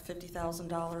 based on like a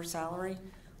 $50,000 salary,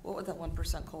 what would that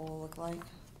 1% COLA look like?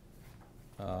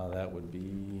 That would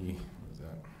be, what is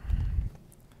that?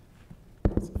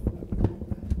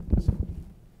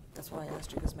 That's why I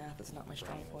asked you, because math is not my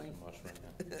strong point. Much right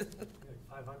now.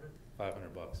 500? $500,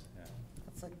 yeah.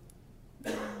 That's like,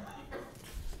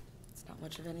 it's not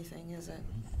much of anything, is it?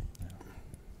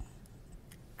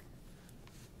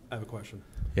 I have a question.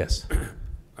 Yes.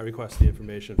 I request the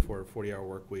information for a 40-hour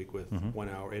work week with Mhm. 1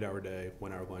 hour, 8-hour day,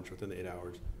 1 hour lunch within the 8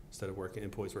 hours. Instead of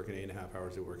employees working 8.5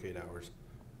 hours, they work 8 hours.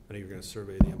 I know you're going to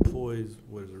survey the employees.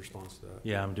 What is the response to that?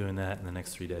 Yeah, I'm doing that in the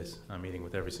next 3 days. I'm meeting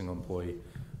with every single employee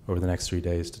over the next 3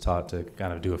 days to talk, to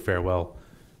kind of do a farewell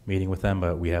meeting with them,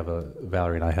 but we have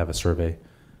Valerie and I have a survey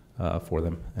for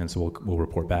them, and so we'll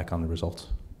report back on the results.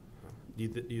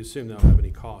 Do you assume they'll have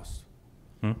any costs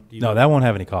Hmm? Do you No, know- that won't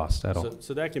have any cost at all.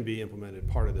 So that can be implemented,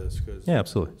 part of this, because. Yeah,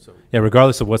 absolutely. So, Yeah,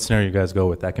 regardless of what scenario you guys go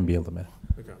with, that can be implemented.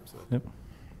 okay, so Yep.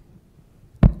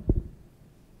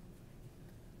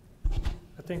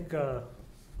 I think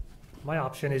my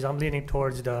option is I'm leaning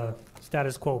towards the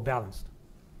status quo balanced.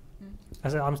 I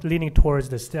said I'm leaning towards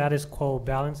the status quo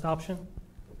balanced option,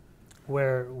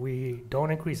 where we don't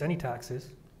increase any taxes.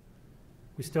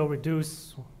 We still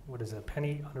reduce, what is it, a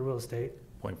penny on the real estate,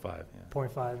 0.5, yeah.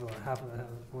 0.5 or half of that,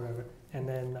 whatever. And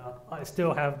then I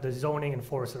still have the zoning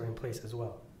enforcer in place as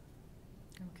well.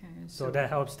 Okay, So that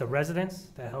helps the residents,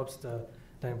 that helps the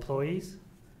employees,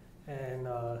 and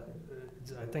I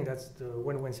think that's the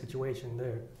win-win situation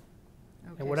there.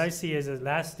 And what I see is that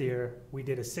last year, we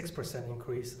did a 6%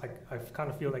 increase. I kind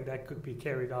of feel like that could be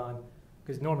carried on,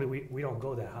 because normally we don't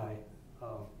go that high.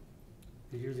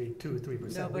 It's usually 2 or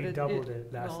 3%. No, but We it- doubled it-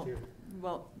 it last well, year.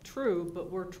 Well, true,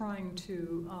 but we're trying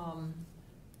to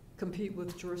compete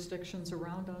with jurisdictions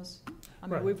around us. I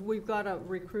mean, Right. we've got to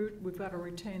recruit, we've got to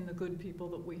retain the good people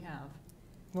that we have.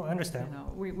 No, I You understand.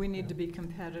 know, we need Yeah. to be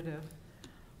competitive.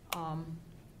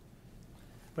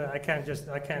 But I can't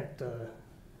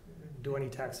do any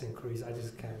tax increase. I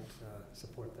just can't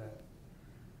support that.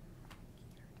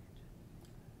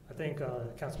 I think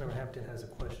Councilmember Hampton has a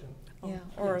question. Yeah,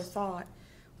 Oh, or a yes. thought.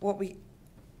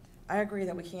 I agree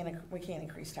that we can't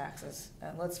increase taxes.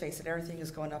 And let's face it, everything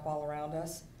is going up all around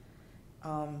us.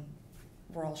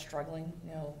 We're all struggling,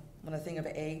 you know, when a thing of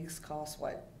eggs costs,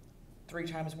 what, 3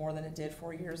 times more than it did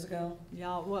 4 years ago?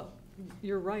 Yeah, well,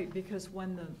 you're right, because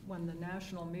when the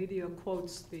national media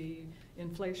quotes the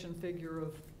inflation figure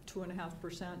of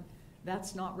 2.5%,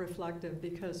 that's not reflective,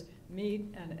 because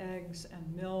meat and eggs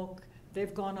and milk,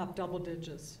 they've gone up double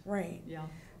digits. Right. Yeah,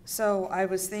 So I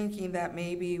was thinking that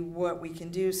maybe what we can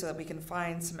do so that we can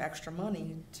find some extra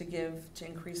money to give to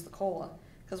increase the COLA,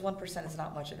 because 1% is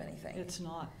not much of anything. it's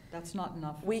not, that's not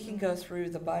enough. We can go through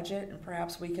the budget, and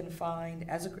perhaps we can find,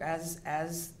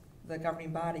 as the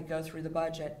governing body, go through the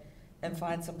budget and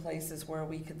find some places where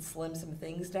we can slim some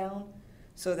things down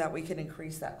so that we can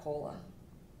increase that COLA.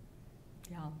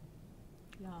 Yeah,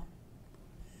 yeah.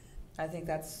 I think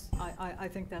that's, I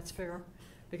think that's fair,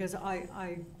 because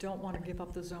I don't want to give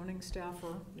up the zoning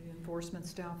staffer, the enforcement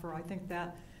staffer. I think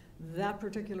that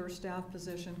particular staff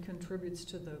position contributes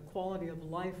to the quality of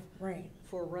life right.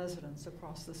 for residents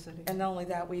across the city. And not only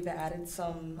that, we've added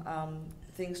some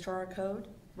things to our code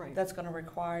Right, that's going to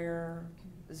require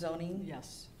zoning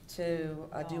yes. to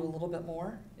do a little bit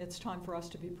more. It's time for us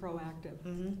to be proactive.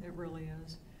 Mm-hmm. It really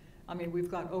is. I mean,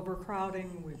 we've got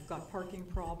overcrowding, we've got parking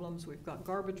problems, we've got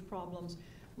garbage problems,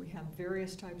 we have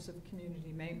various types of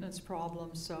community maintenance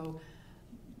problems, so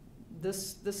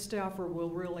this staffer will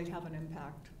really have an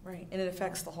impact. Right, and it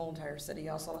affects the whole entire city.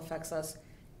 Also affects us,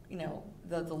 you know,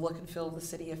 the look and feel of the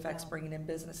city affects Yeah. bringing in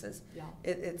businesses. Yeah,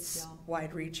 It's Yeah.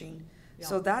 wide-reaching. yeah.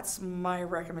 So that's my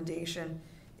recommendation.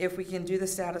 If we can do the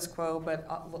status quo, but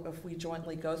if we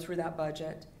jointly go through that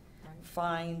budget, Right.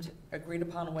 find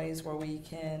agreed-upon ways where we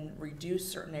can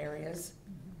reduce certain areas,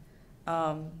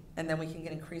 Mhm. and then we can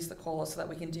increase the COLA so that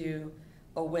we can do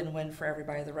a win-win for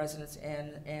everybody, the residents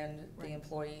and the Right.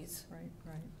 employees. Right,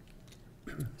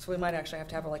 right. So we might actually have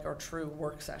to have like our true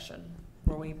work session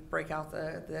where we break out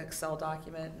the Excel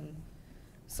document and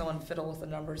someone fiddle with the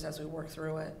numbers as we work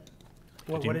through it.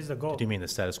 What is the goal? Do you mean the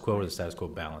status quo or the status quo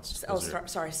balanced? Oh, Those are-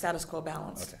 sorry, status quo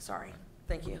balance. Okay. Sorry.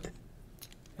 Thank you.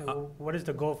 What is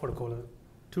the goal for the COLA?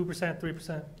 2%,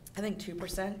 3%? I think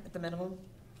 2% at the minimum.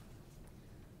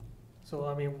 So,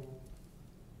 I mean,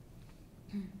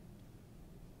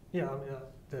 yeah, I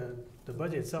mean, the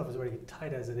budget itself is already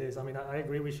tight as it is. I mean, I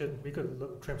agree we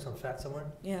could trim some fat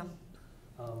somewhere, Yeah.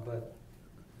 but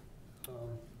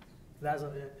that's,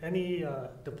 any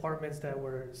departments that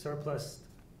were surplus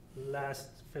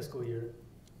last fiscal year,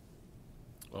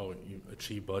 Oh, you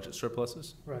achieve budget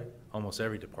surpluses? right? Almost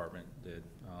every department did.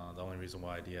 The only reason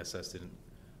why DSS didn't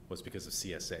was because of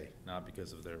CSA, not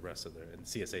because of the rest of and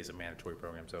CSA is a mandatory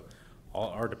program, so all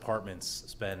our departments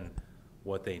spend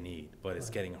what they need, but it's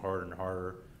Right. getting harder and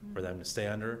harder for them to stay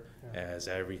under Yeah.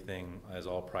 as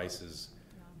all prices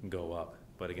go up.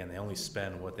 But again, they only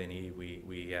spend what they need.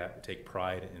 We take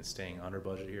pride in staying under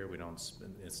budget here. We don't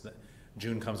spend,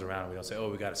 June comes around, we don't say, oh,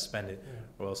 we gotta spend it, Yeah.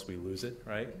 or else we lose it,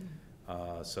 right?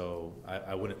 So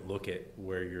I wouldn't look at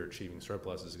where you're achieving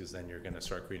surpluses, because then you're gonna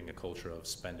start creating a culture of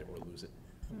spend it or lose it,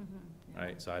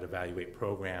 right? So I'd evaluate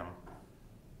program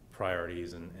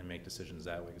priorities and make decisions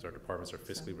that way, because our departments are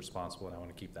fiscally responsible, and I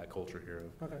wanna keep that culture here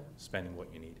of Okay. spending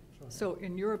what you need. Sure. So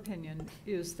in your opinion,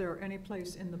 is there any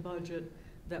place in the budget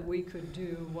that we could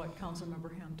do what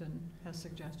Councilmember Hampton has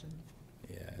suggested?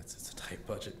 Yeah, it's a tight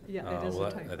budget. Yeah, it is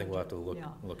a tight I think we'll have to budget.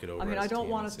 look it over. I mean, as I a don't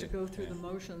team want and us to see. go through Yeah. the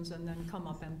motions and then come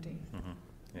up empty.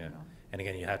 Yeah, you know. and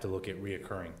again, you have to look at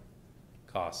reoccurring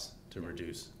costs to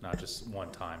reduce, not just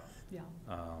one time. Yeah,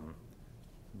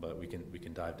 But we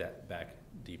can dive back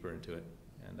deeper into it,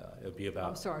 and it'll be about.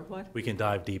 I'm sorry, what? We can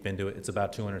dive deep into it. It's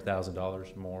about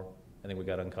 $200,000 more. I think we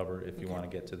got to uncover if you Okay. want to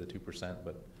get to the 2%,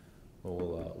 but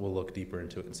we'll look deeper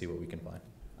into it and see what we can find.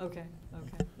 Okay,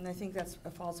 okay. And I think that's,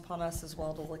 it falls upon us as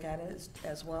well to look at it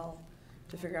as well,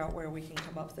 to figure out where we can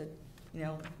come up with,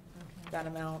 Okay. that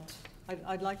amount.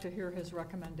 I'd like to hear his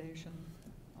recommendation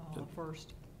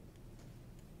first.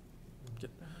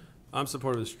 I'm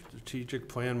supportive of the strategic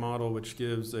plan model, which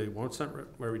gives a 1%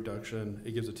 rate reduction.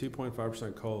 It gives a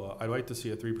 2.5% COLA. I'd like to see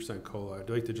a 3% COLA. I'd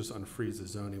like to just unfreeze the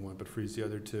zoning one, but freeze the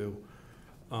other two.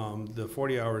 The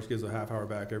 40 hours gives a half hour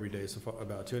back every day, so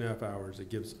about 2.5 hours. It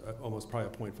gives almost probably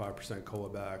a 0.5% COLA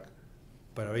back.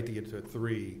 But I'd like to get to a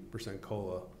 3%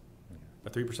 COLA. A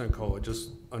 3% COLA,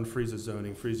 just unfreeze the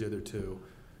zoning, freeze the other two.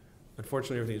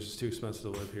 Unfortunately, everything is just too expensive to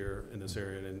live here in this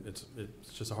area, and it's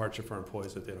just a hardship for our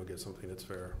employees if they don't get something that's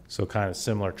fair. So kind of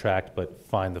similar tract, but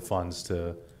find the funds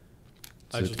to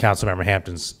just- Councilmember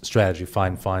Hampton's strategy,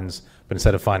 find funds, but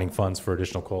instead of finding funds for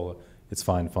additional COLA, it's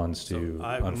find funds to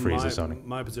unfreeze the zoning.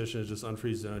 My position is just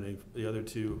unfreeze zoning. The other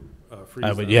two, freeze.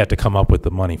 But them. you have to come up with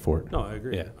the money for it. No, I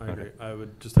agree. Yeah, I agree. okay. I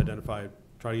would just identify,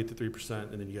 try to get to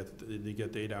 3%, and then you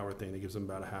get the 8-hour thing that gives them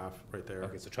about a half right there.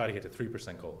 Okay, so try to get to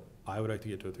 3% COLA. I would like to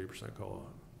get to a 3% COLA.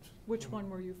 Which one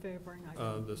were you favoring?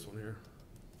 This one here,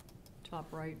 Top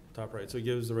right. top right. So it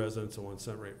gives the residents a 1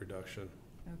 cent rate reduction.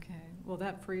 Okay, well,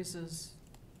 that freezes,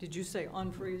 did you say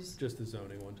unfreeze? Just the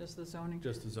zoning one. Just the zoning?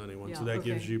 Just the zoning one. So Yeah, that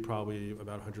gives okay. you probably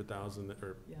about 100,000,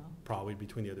 or Yeah, probably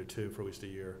between the other two for at least a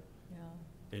year.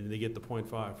 yeah. And they get the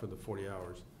 0.5 for the 40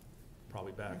 hours,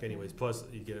 probably back Okay. anyways. Plus,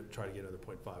 you try to get another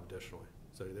 0.5 additionally.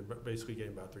 So they're basically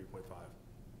getting about 3.5.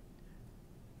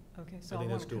 Okay, so I I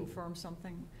think want that's to doable. confirm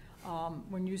something.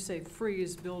 When you say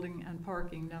freeze building and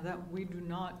parking, now that we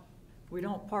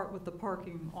don't part with the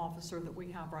parking officer that we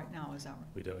have right now, is that right?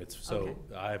 We do, Okay.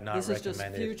 I have not This is just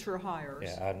recommended. future hires.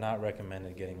 Yeah, I have not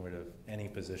recommended getting rid of any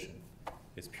position.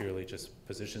 It's purely just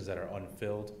positions that are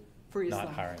unfilled, Freeze not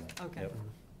them. hiring them. Okay, Yep.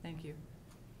 thank you.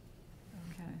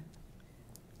 Okay,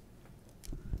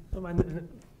 So my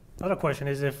other question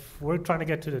is, if we're trying to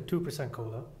get to the 2%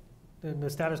 COLA, then the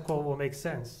status quo will make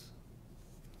sense.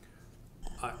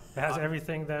 It has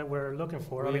everything that we're looking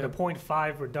for. I We mean, the have-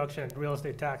 0.5 reduction in real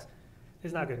estate tax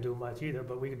is not gonna do much either,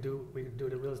 but we could do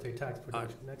the real estate tax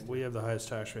reduction next We year. have the highest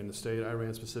tax rate in the state. I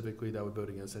ran specifically, that would vote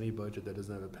against any budget that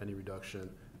doesn't have a penny reduction.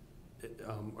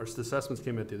 Our assessments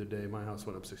came out the other day, my house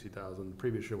went up 60,000, the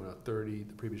previous year went up 30,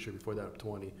 the previous year before that up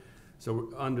 20.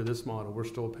 So under this model, we're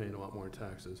still paying a lot more in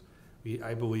taxes.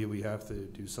 I believe we have to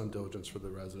do some diligence for the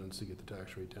residents to get the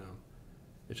tax rate down.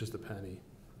 It's just a penny.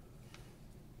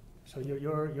 So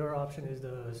your option is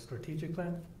the strategic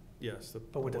plan, Yes.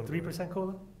 but with the 3%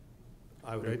 COLA?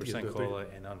 I would like to get 3% to a 3. COLA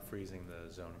and unfreezing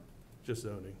the zoning. Just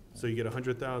zoning. So you get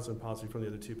 100,000 possibly from the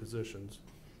other two positions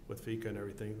with FICA and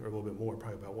everything, or a little bit more,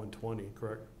 probably about 120,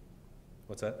 correct?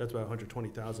 What's that? That's about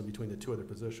 120,000 between the two other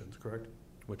positions, correct?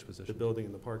 Which The position? building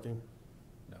and the parking.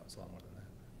 No, it's a lot more than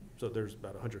that. So there's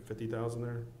about 150,000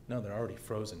 there? No, they're already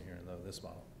frozen here in this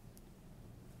model.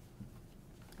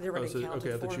 They're already Oh, so- okay, I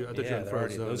accounted thought for. you Yeah, unfroze they're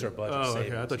already- zoning. those are budget Oh, okay, I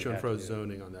savings thought you you have to unfroze do.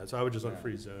 zoning on that, so I would just Yeah.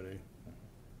 unfreeze zoning.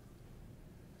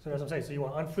 So that's what I'm saying, so you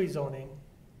want unfree zoning,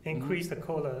 increase the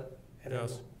COLA, and then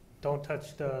Yes. don't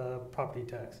touch the property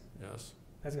tax. Yes.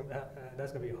 That's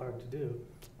gonna be hard to do.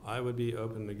 I would be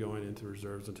open to going into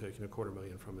reserves and taking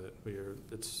 $250,000 from it.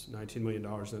 It's $19 million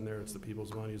in there, it's the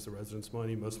people's money, it's the residents'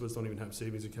 money. Most of us don't even have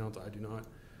savings accounts, I do not,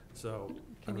 so.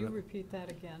 I can don't you know. repeat that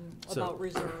again So- about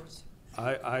reserves?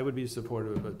 I would be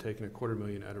supportive of taking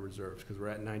 $250,000 out of reserves, because we're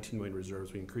at 19 million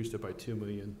reserves. We increased it by 2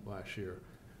 million last year.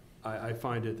 I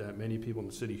find it that many people in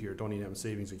the city here don't even have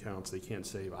savings accounts. They can't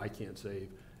save, I can't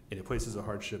save, and it places a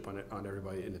hardship on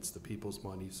everybody, and it's the people's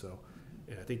money, so.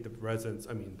 And I think the residents,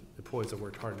 employees have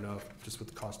worked hard enough, just with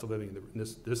the cost of living in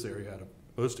this area, out of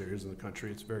most areas in the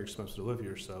country, it's very expensive to live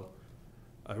here, so.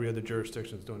 Every other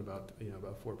jurisdiction is doing about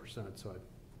 4%, so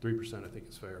 3% I think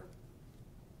is fair.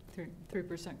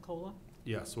 3% COLA?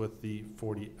 Yes, with the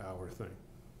 40-hour thing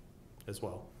as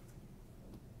well.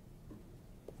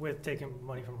 With taking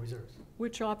money from reserves.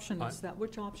 Which option is that?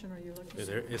 Which option are you looking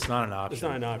Yeah, at? It's not an option. It's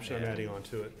not an option, I'm Yeah. adding on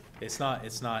to it. It's not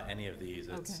any of these.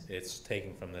 It's Okay. it's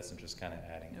taking from this and just kind of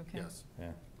adding. Okay. Yes.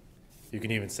 Yeah. You can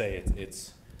even say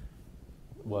it's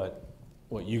what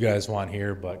you guys want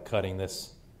here, but cutting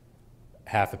this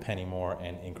half a penny more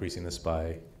and increasing this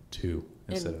by 2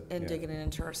 instead of. And yeah. digging it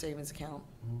into our savings account.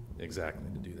 Exactly,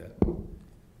 to do that,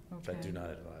 which I Okay. do not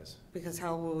advise. Because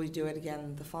how will we do it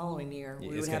again the following year? We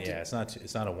It's would gonna, have to. yeah,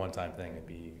 it's not a one-time thing, it'd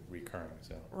be recurring,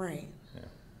 so, Right. yeah.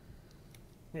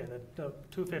 Yeah, the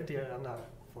 250, I'm not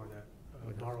for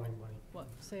that, borrowing money. What,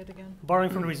 say it again? Borrowing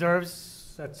from the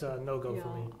reserves, that's a no-go Yeah,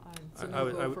 for me. it's a I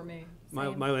would- no-go for me. My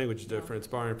Same. language is Yeah. different. It's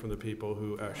borrowing from the people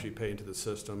who actually pay into the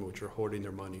system, which are hoarding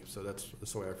their money. So that's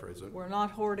the way I phrase it. We're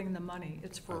not hoarding the money,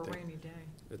 it's for I a think- rainy day.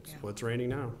 It's Yeah. what's raining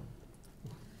now.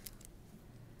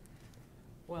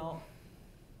 Well,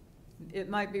 it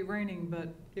might be raining, but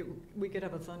we could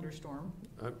have a thunderstorm.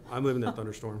 I'm living that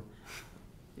thunderstorm.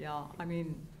 Yeah, I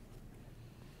mean,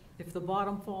 if the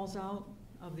bottom falls out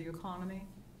of the economy,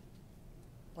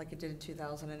 Like it did in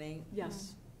 2008.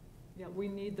 yes. Yeah, we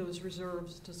need those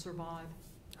reserves to survive.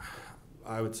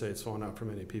 I would say it's falling out for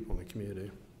many people in the community.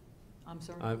 I'm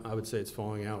sorry. I would say it's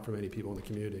falling out for many people in the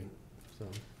community. So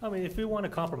I mean, if we want to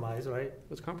compromise, right,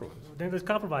 let's compromise. then let's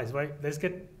compromise, right? Let's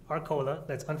get our COLA,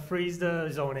 let's unfreeze the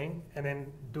zoning, and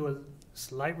then do a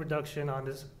slight reduction on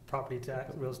this property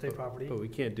tax, real estate property, But we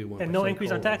can't do 1%. and no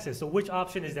increase on COLA. taxes. So which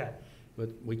option is that? But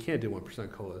we can't do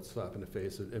 1% COLA. It's slap in the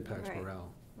face. It impacts Right.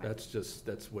 morale. Right.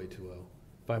 That's way too low.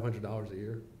 $500 a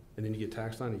year, and then you get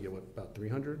taxed on it, you get what, about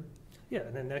 300? Yeah,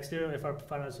 and then next year, if our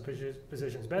financial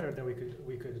position is better, then we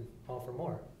could offer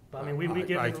more. But I mean, we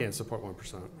give. I can't support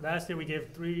 1%. Last year, we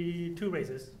gave two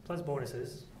raises plus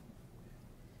bonuses,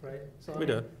 right? So I We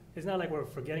mean, did. It's not like we're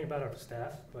forgetting about our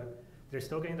staff, but they're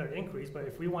still getting their increase. But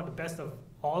if we want the best of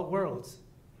all worlds,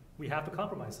 we have to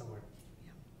compromise somewhere.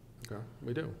 Okay,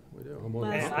 we do. I'm more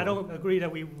than Last- And I comfortable. don't agree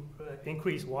that we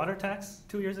increased water tax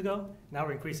 2 years ago. Now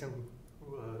we're increasing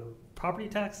property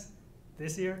tax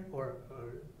this year, or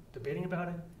debating about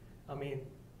it. I mean,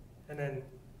 and then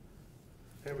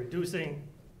they're reducing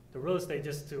the real estate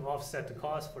just to offset the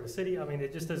cost for the city. I mean,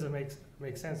 it just doesn't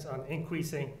make sense on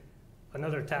increasing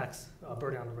another tax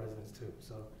burden on the residents too,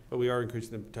 so. But we are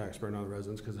increasing the tax burden on the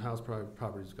residents because the house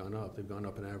property's gone up. They've gone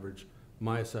up an average.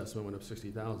 My assessment went up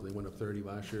 60,000. They went up 30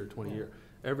 last year, 20 year.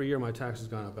 Every year, my tax has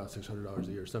gone up about $600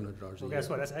 a year, $700 a Well, year. guess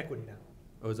what? That's equity now.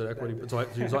 Oh, is that equity? So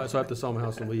I have to sell my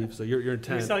house and leave. So your You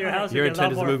intent, sell your house, you your get a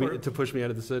lot intent is to more move for. me, to push me out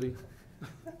of the city?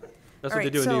 That's All what they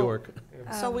right, do in New so- York.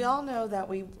 So we Um, all know that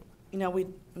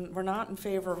we're not in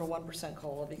favor of a 1%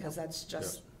 COLA because that's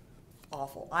just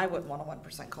awful. I wouldn't want a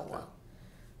 1% COLA.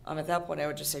 At that point, I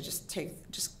would just say, just take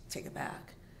it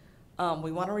back.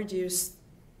 We want to reduce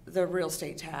the real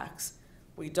estate tax.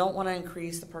 We don't want to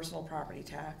increase the personal property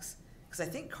tax, because I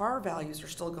think car values are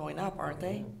still going up, aren't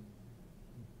they?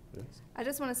 I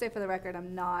just want to say for the record,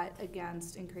 I'm not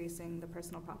against increasing the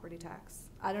personal property tax.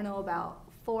 I don't know about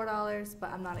 $4, but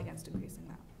I'm not against increasing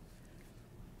that.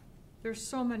 There's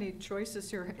so many choices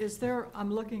here.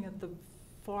 I'm looking at the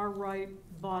far right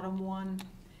bottom one.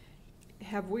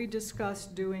 Have we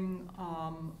discussed doing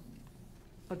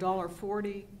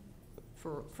 $1.40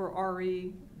 for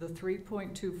RE, the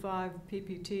 3.25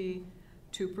 PPT,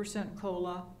 2%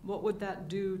 COLA? What would that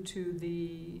do to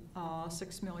the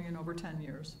 6 million over 10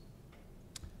 years?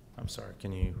 I'm sorry,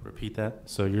 can you repeat that?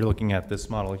 So you're looking at this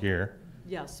model here.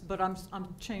 Yes, but I'm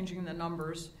changing the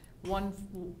numbers.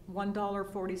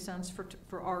 $1.40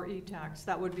 for RE tax.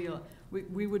 That would be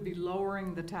we would be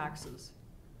lowering the taxes,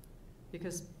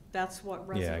 because that's what Yeah, I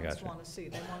residents gotcha. want to see.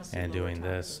 They want to see And lower doing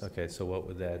this, taxes. okay, so what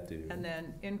would that do? And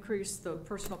then increase the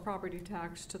personal property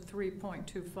tax to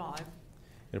 3.25.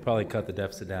 It'll probably cut the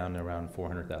deficit down to around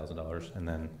 $400,000, and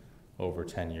then over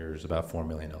 10 years, about $4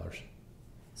 million.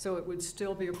 So it would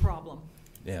still be a problem.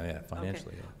 Yeah,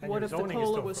 financially, yeah. And What your if the zoning is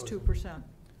COLA still was frozen. 2%?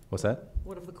 What's that?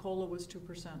 What if the COLA was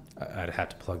 2%? I'd have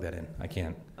to plug that in. I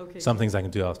can't. Okay. Some things I can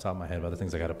do off the top of my head, but other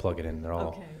things I got to plug it in. They're all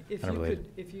Okay, if kind of you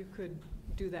related. if you could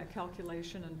do that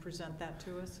calculation and present that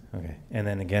to us. Okay, and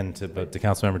then again, but to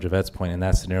Councilmember Javette's point, in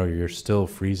that scenario, you're still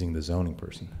freezing the zoning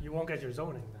person. You won't get your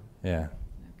zoning then Yeah,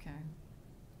 Okay.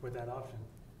 with that option.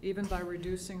 Even by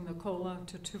reducing the COLA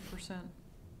to 2%?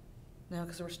 No,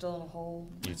 because we're still in a hole.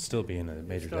 you'd still be in a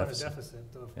major Still in a deficit.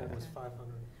 deficit of Yeah. almost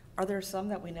 500. Are there some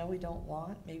that we know we don't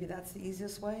want? Maybe that's the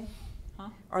easiest way? Huh?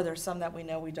 Are there some that we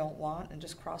know we don't want and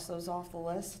just cross those off the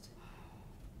list?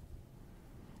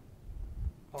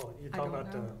 Oh, you're I talking don't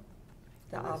about know.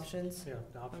 The list. options? Yeah,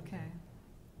 the option. Okay.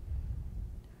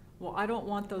 Well, I don't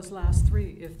want those last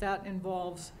three. If that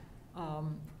involves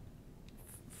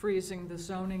freezing the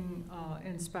zoning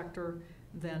inspector,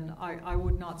 then I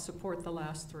would not support the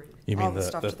last three. You All mean the the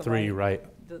stuff to the three right.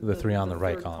 right, the three on the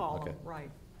right third column, okay.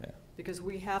 Right. Yeah. Because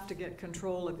we have to get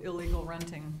control of illegal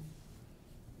renting.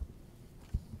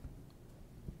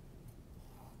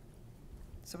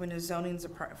 So we know zoning's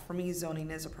for me, zoning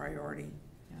is a priority.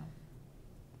 Yeah.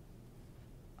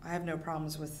 I have no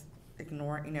problems with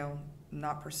ignoring,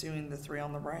 not pursuing the 3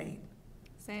 on the right.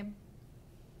 Same.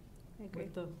 I agree.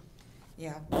 With the,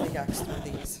 Yeah, big X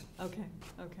through these. okay.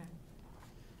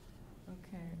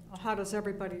 How does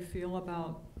everybody feel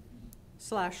about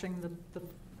slashing the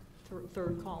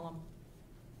third column?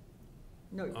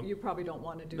 No, you probably don't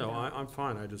want to do that. No, I'm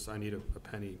fine. I need a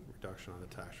penny reduction on the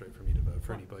tax rate for me to vote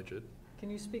for any budget. Can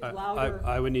you speak I- louder?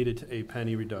 I would need a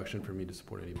penny reduction for me to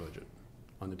support any budget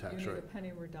on the You tax need a rate.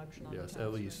 penny reduction on the tax Yes, rate.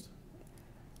 at least.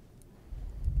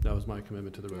 That was my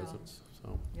commitment to the Yeah. residents,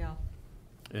 so. Yeah,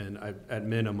 And at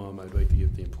minimum, I'd like to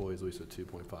give the employees at least a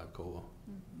 2.5 COLA.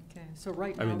 okay, so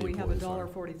right I now mean the we have a employees, sorry.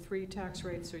 $1.43 tax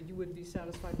rate, so you would be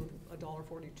satisfied with a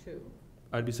 $1.42?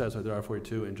 I'd be satisfied with the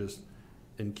R42 and just,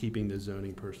 in keeping the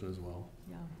zoning person as well.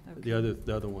 Yeah, The okay.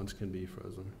 the other ones can be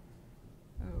frozen.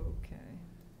 Okay.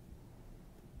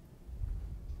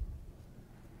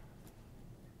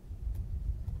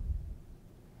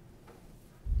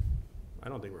 I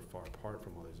don't think we're far apart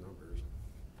from all these numbers.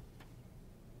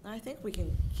 I think we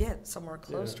can get somewhere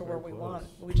close Yeah, to where very we want.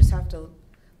 close. We just have to,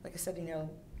 like I said,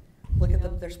 look at Yeah.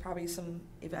 there's probably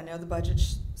I know the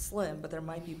budget's slim, but there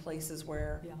might be places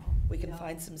where Yeah. we can yeah.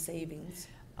 find some savings.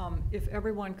 If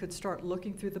everyone could start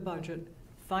looking through the budget,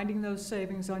 finding those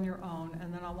savings on your own,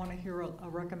 and then I want to hear a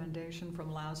recommendation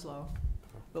from Laszlo.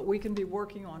 But we can be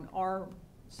working on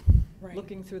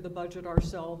looking through the budget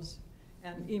ourselves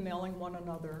and emailing one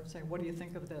another, saying, what do you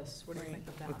think of this? What do you Right. think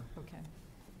of that? Okay.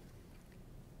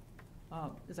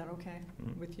 Is that okay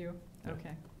Mhm. with you? Yeah.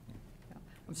 Okay. Yeah.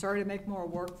 I'm sorry to make more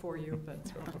work for you,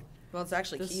 but, Well, it's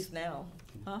actually This- Keith now.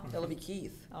 huh? It'll be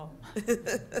Keith. Oh,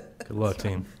 Good luck,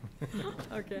 team.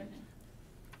 okay.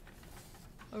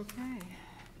 Okay.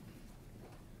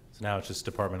 So now it's just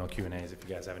departmental Q and As if you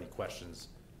guys have any questions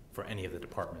for any of the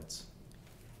departments.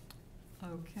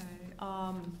 Okay.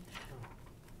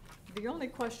 The only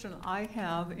question I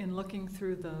have in looking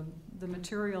through the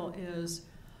material is,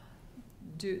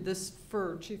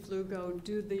 for Chief Lugo,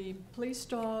 do the police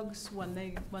dogs, when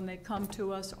they come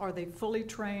to us, are they fully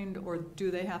trained, or do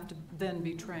they have to then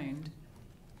be trained?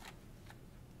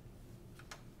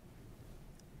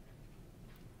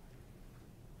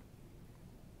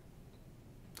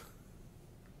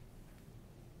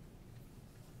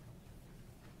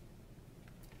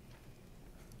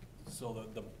 So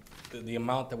the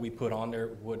amount that we put on there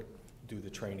would do the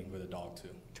training with a dog too.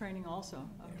 Training also?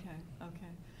 Yeah. Okay.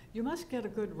 You must get a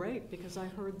good rate, because I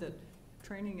heard that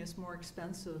training is more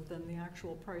expensive than the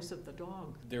actual price of the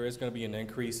dog. There is gonna be an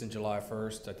increase in July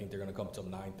 1st. I think they're gonna come to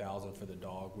 9,000 for the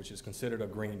dog, which is considered a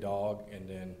green dog, and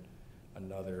then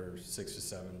another 6,000 to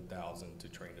 7,000 to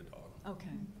train the dog. Okay,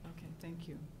 thank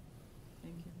you.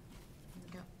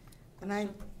 And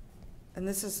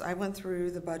I went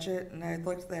through the budget and I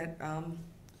looked at, a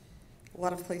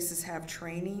lot of places have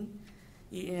training.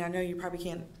 I know you probably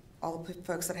can't, all the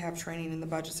folks that have training in the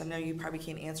budgets, I know you probably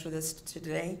can't answer this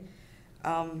today.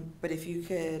 But if you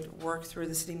could work through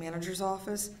the city manager's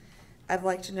office, I'd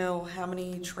like to know how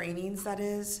many trainings that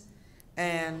is,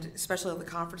 and especially at the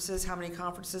conferences, how many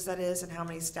conferences that is, and how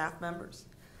many staff members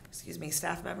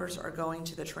are going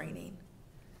to the training.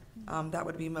 That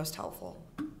would be most helpful.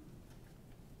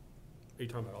 Are you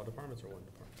talking about all departments or one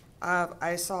department?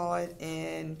 I saw it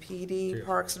in PD, Yes.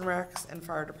 Parks and Recs, and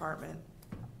Fire Department.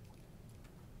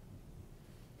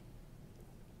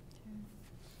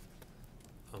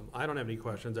 I don't have any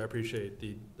questions. I appreciate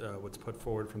what's put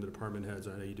forward from the department heads.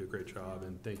 I know you do a great job,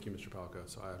 and thank you, Mr. Palka,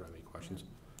 so I don't have any questions.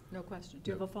 No question.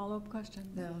 Do you have a follow-up question?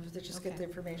 No, they just get the Okay.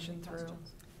 information through.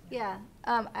 Questions? Yeah,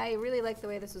 I really like the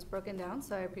way this was broken down,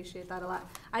 so I appreciate that a lot.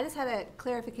 I just had a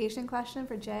clarification question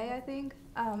for Jay, I think,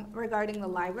 regarding the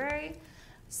library.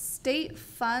 State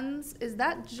funds, is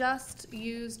that just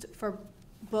used for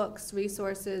books,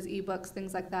 resources, ebooks,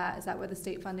 things like that? Is that where the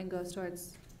state funding goes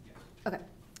towards? Okay,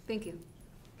 thank you.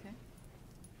 Okay.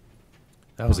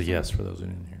 That was a yes for those who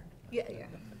didn't hear. Yeah.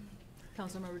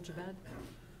 Councilmember Javed?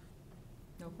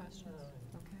 No questions?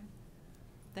 Okay.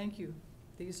 Thank you.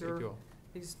 These are, Thank you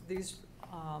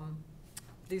all.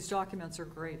 these documents are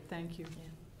great. Thank you.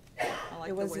 I like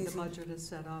It the was way the easy. budget is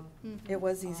set up. It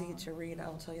was easy to read,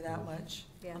 I'll tell you that much.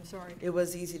 Yeah. I'm sorry. It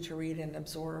was easy to read and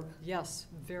absorb. Yes,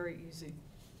 very easy.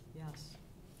 Yes.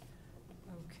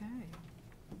 Okay.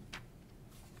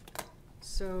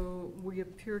 So we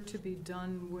appear to be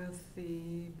done with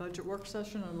the budget work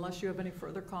session unless you have any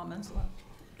further comments left.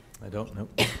 I don't know.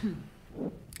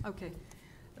 Okay.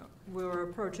 We're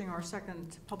approaching our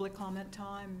second public comment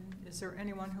time. Is there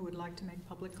anyone who would like to make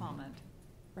public comment?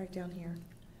 Right down here.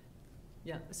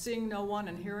 Yeah, seeing no one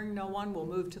and hearing no one, we'll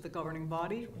move to the governing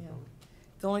body. Yeah.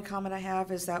 The only comment I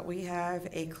have is that we have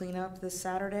a cleanup this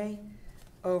Saturday.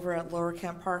 over at Lower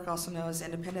Kent Park, also known as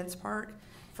Independence Park,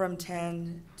 from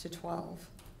 10 to 12.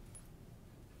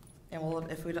 And we'll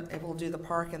do the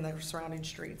park and the surrounding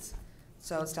streets.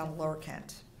 So it's down Lower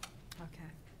Kent.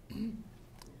 Okay.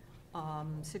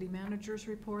 City manager's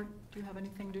report, do you have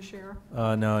anything to share?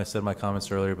 No, I said my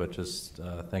comments earlier, but just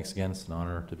thanks again. It's an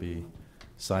honor to be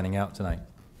signing out tonight.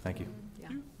 Thank you. Yeah,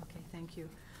 okay, thank you.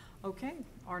 Okay,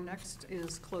 our next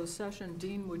is closed session.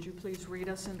 Dean, would you please read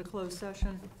us into closed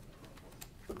session?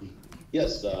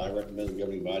 Yes, I recommend the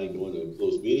governing body go into a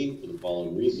closed meeting for the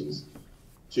following reasons: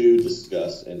 to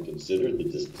discuss and consider the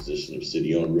disposition of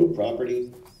city-owned real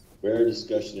property, where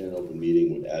discussion in an open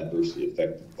meeting would adversely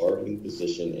affect the bargaining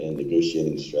position and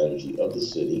negotiating strategy of the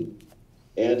city,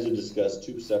 and to discuss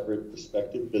two separate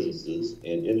prospective businesses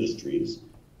and industries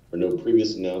where no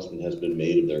previous announcement has been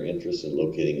made of their interest in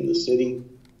locating in the city,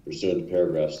 pursuant to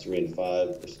paragraphs 3 and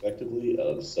 5, respectively,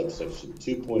 of subsection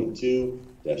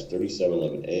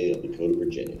 2.2-3711A of the Code of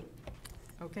Virginia.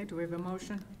 Okay, do we have a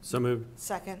motion? So moved.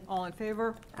 Second. All in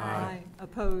favor? Aye.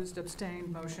 Opposed,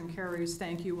 abstained, motion carries.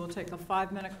 Thank you. We'll take a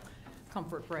 5-minute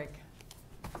comfort break.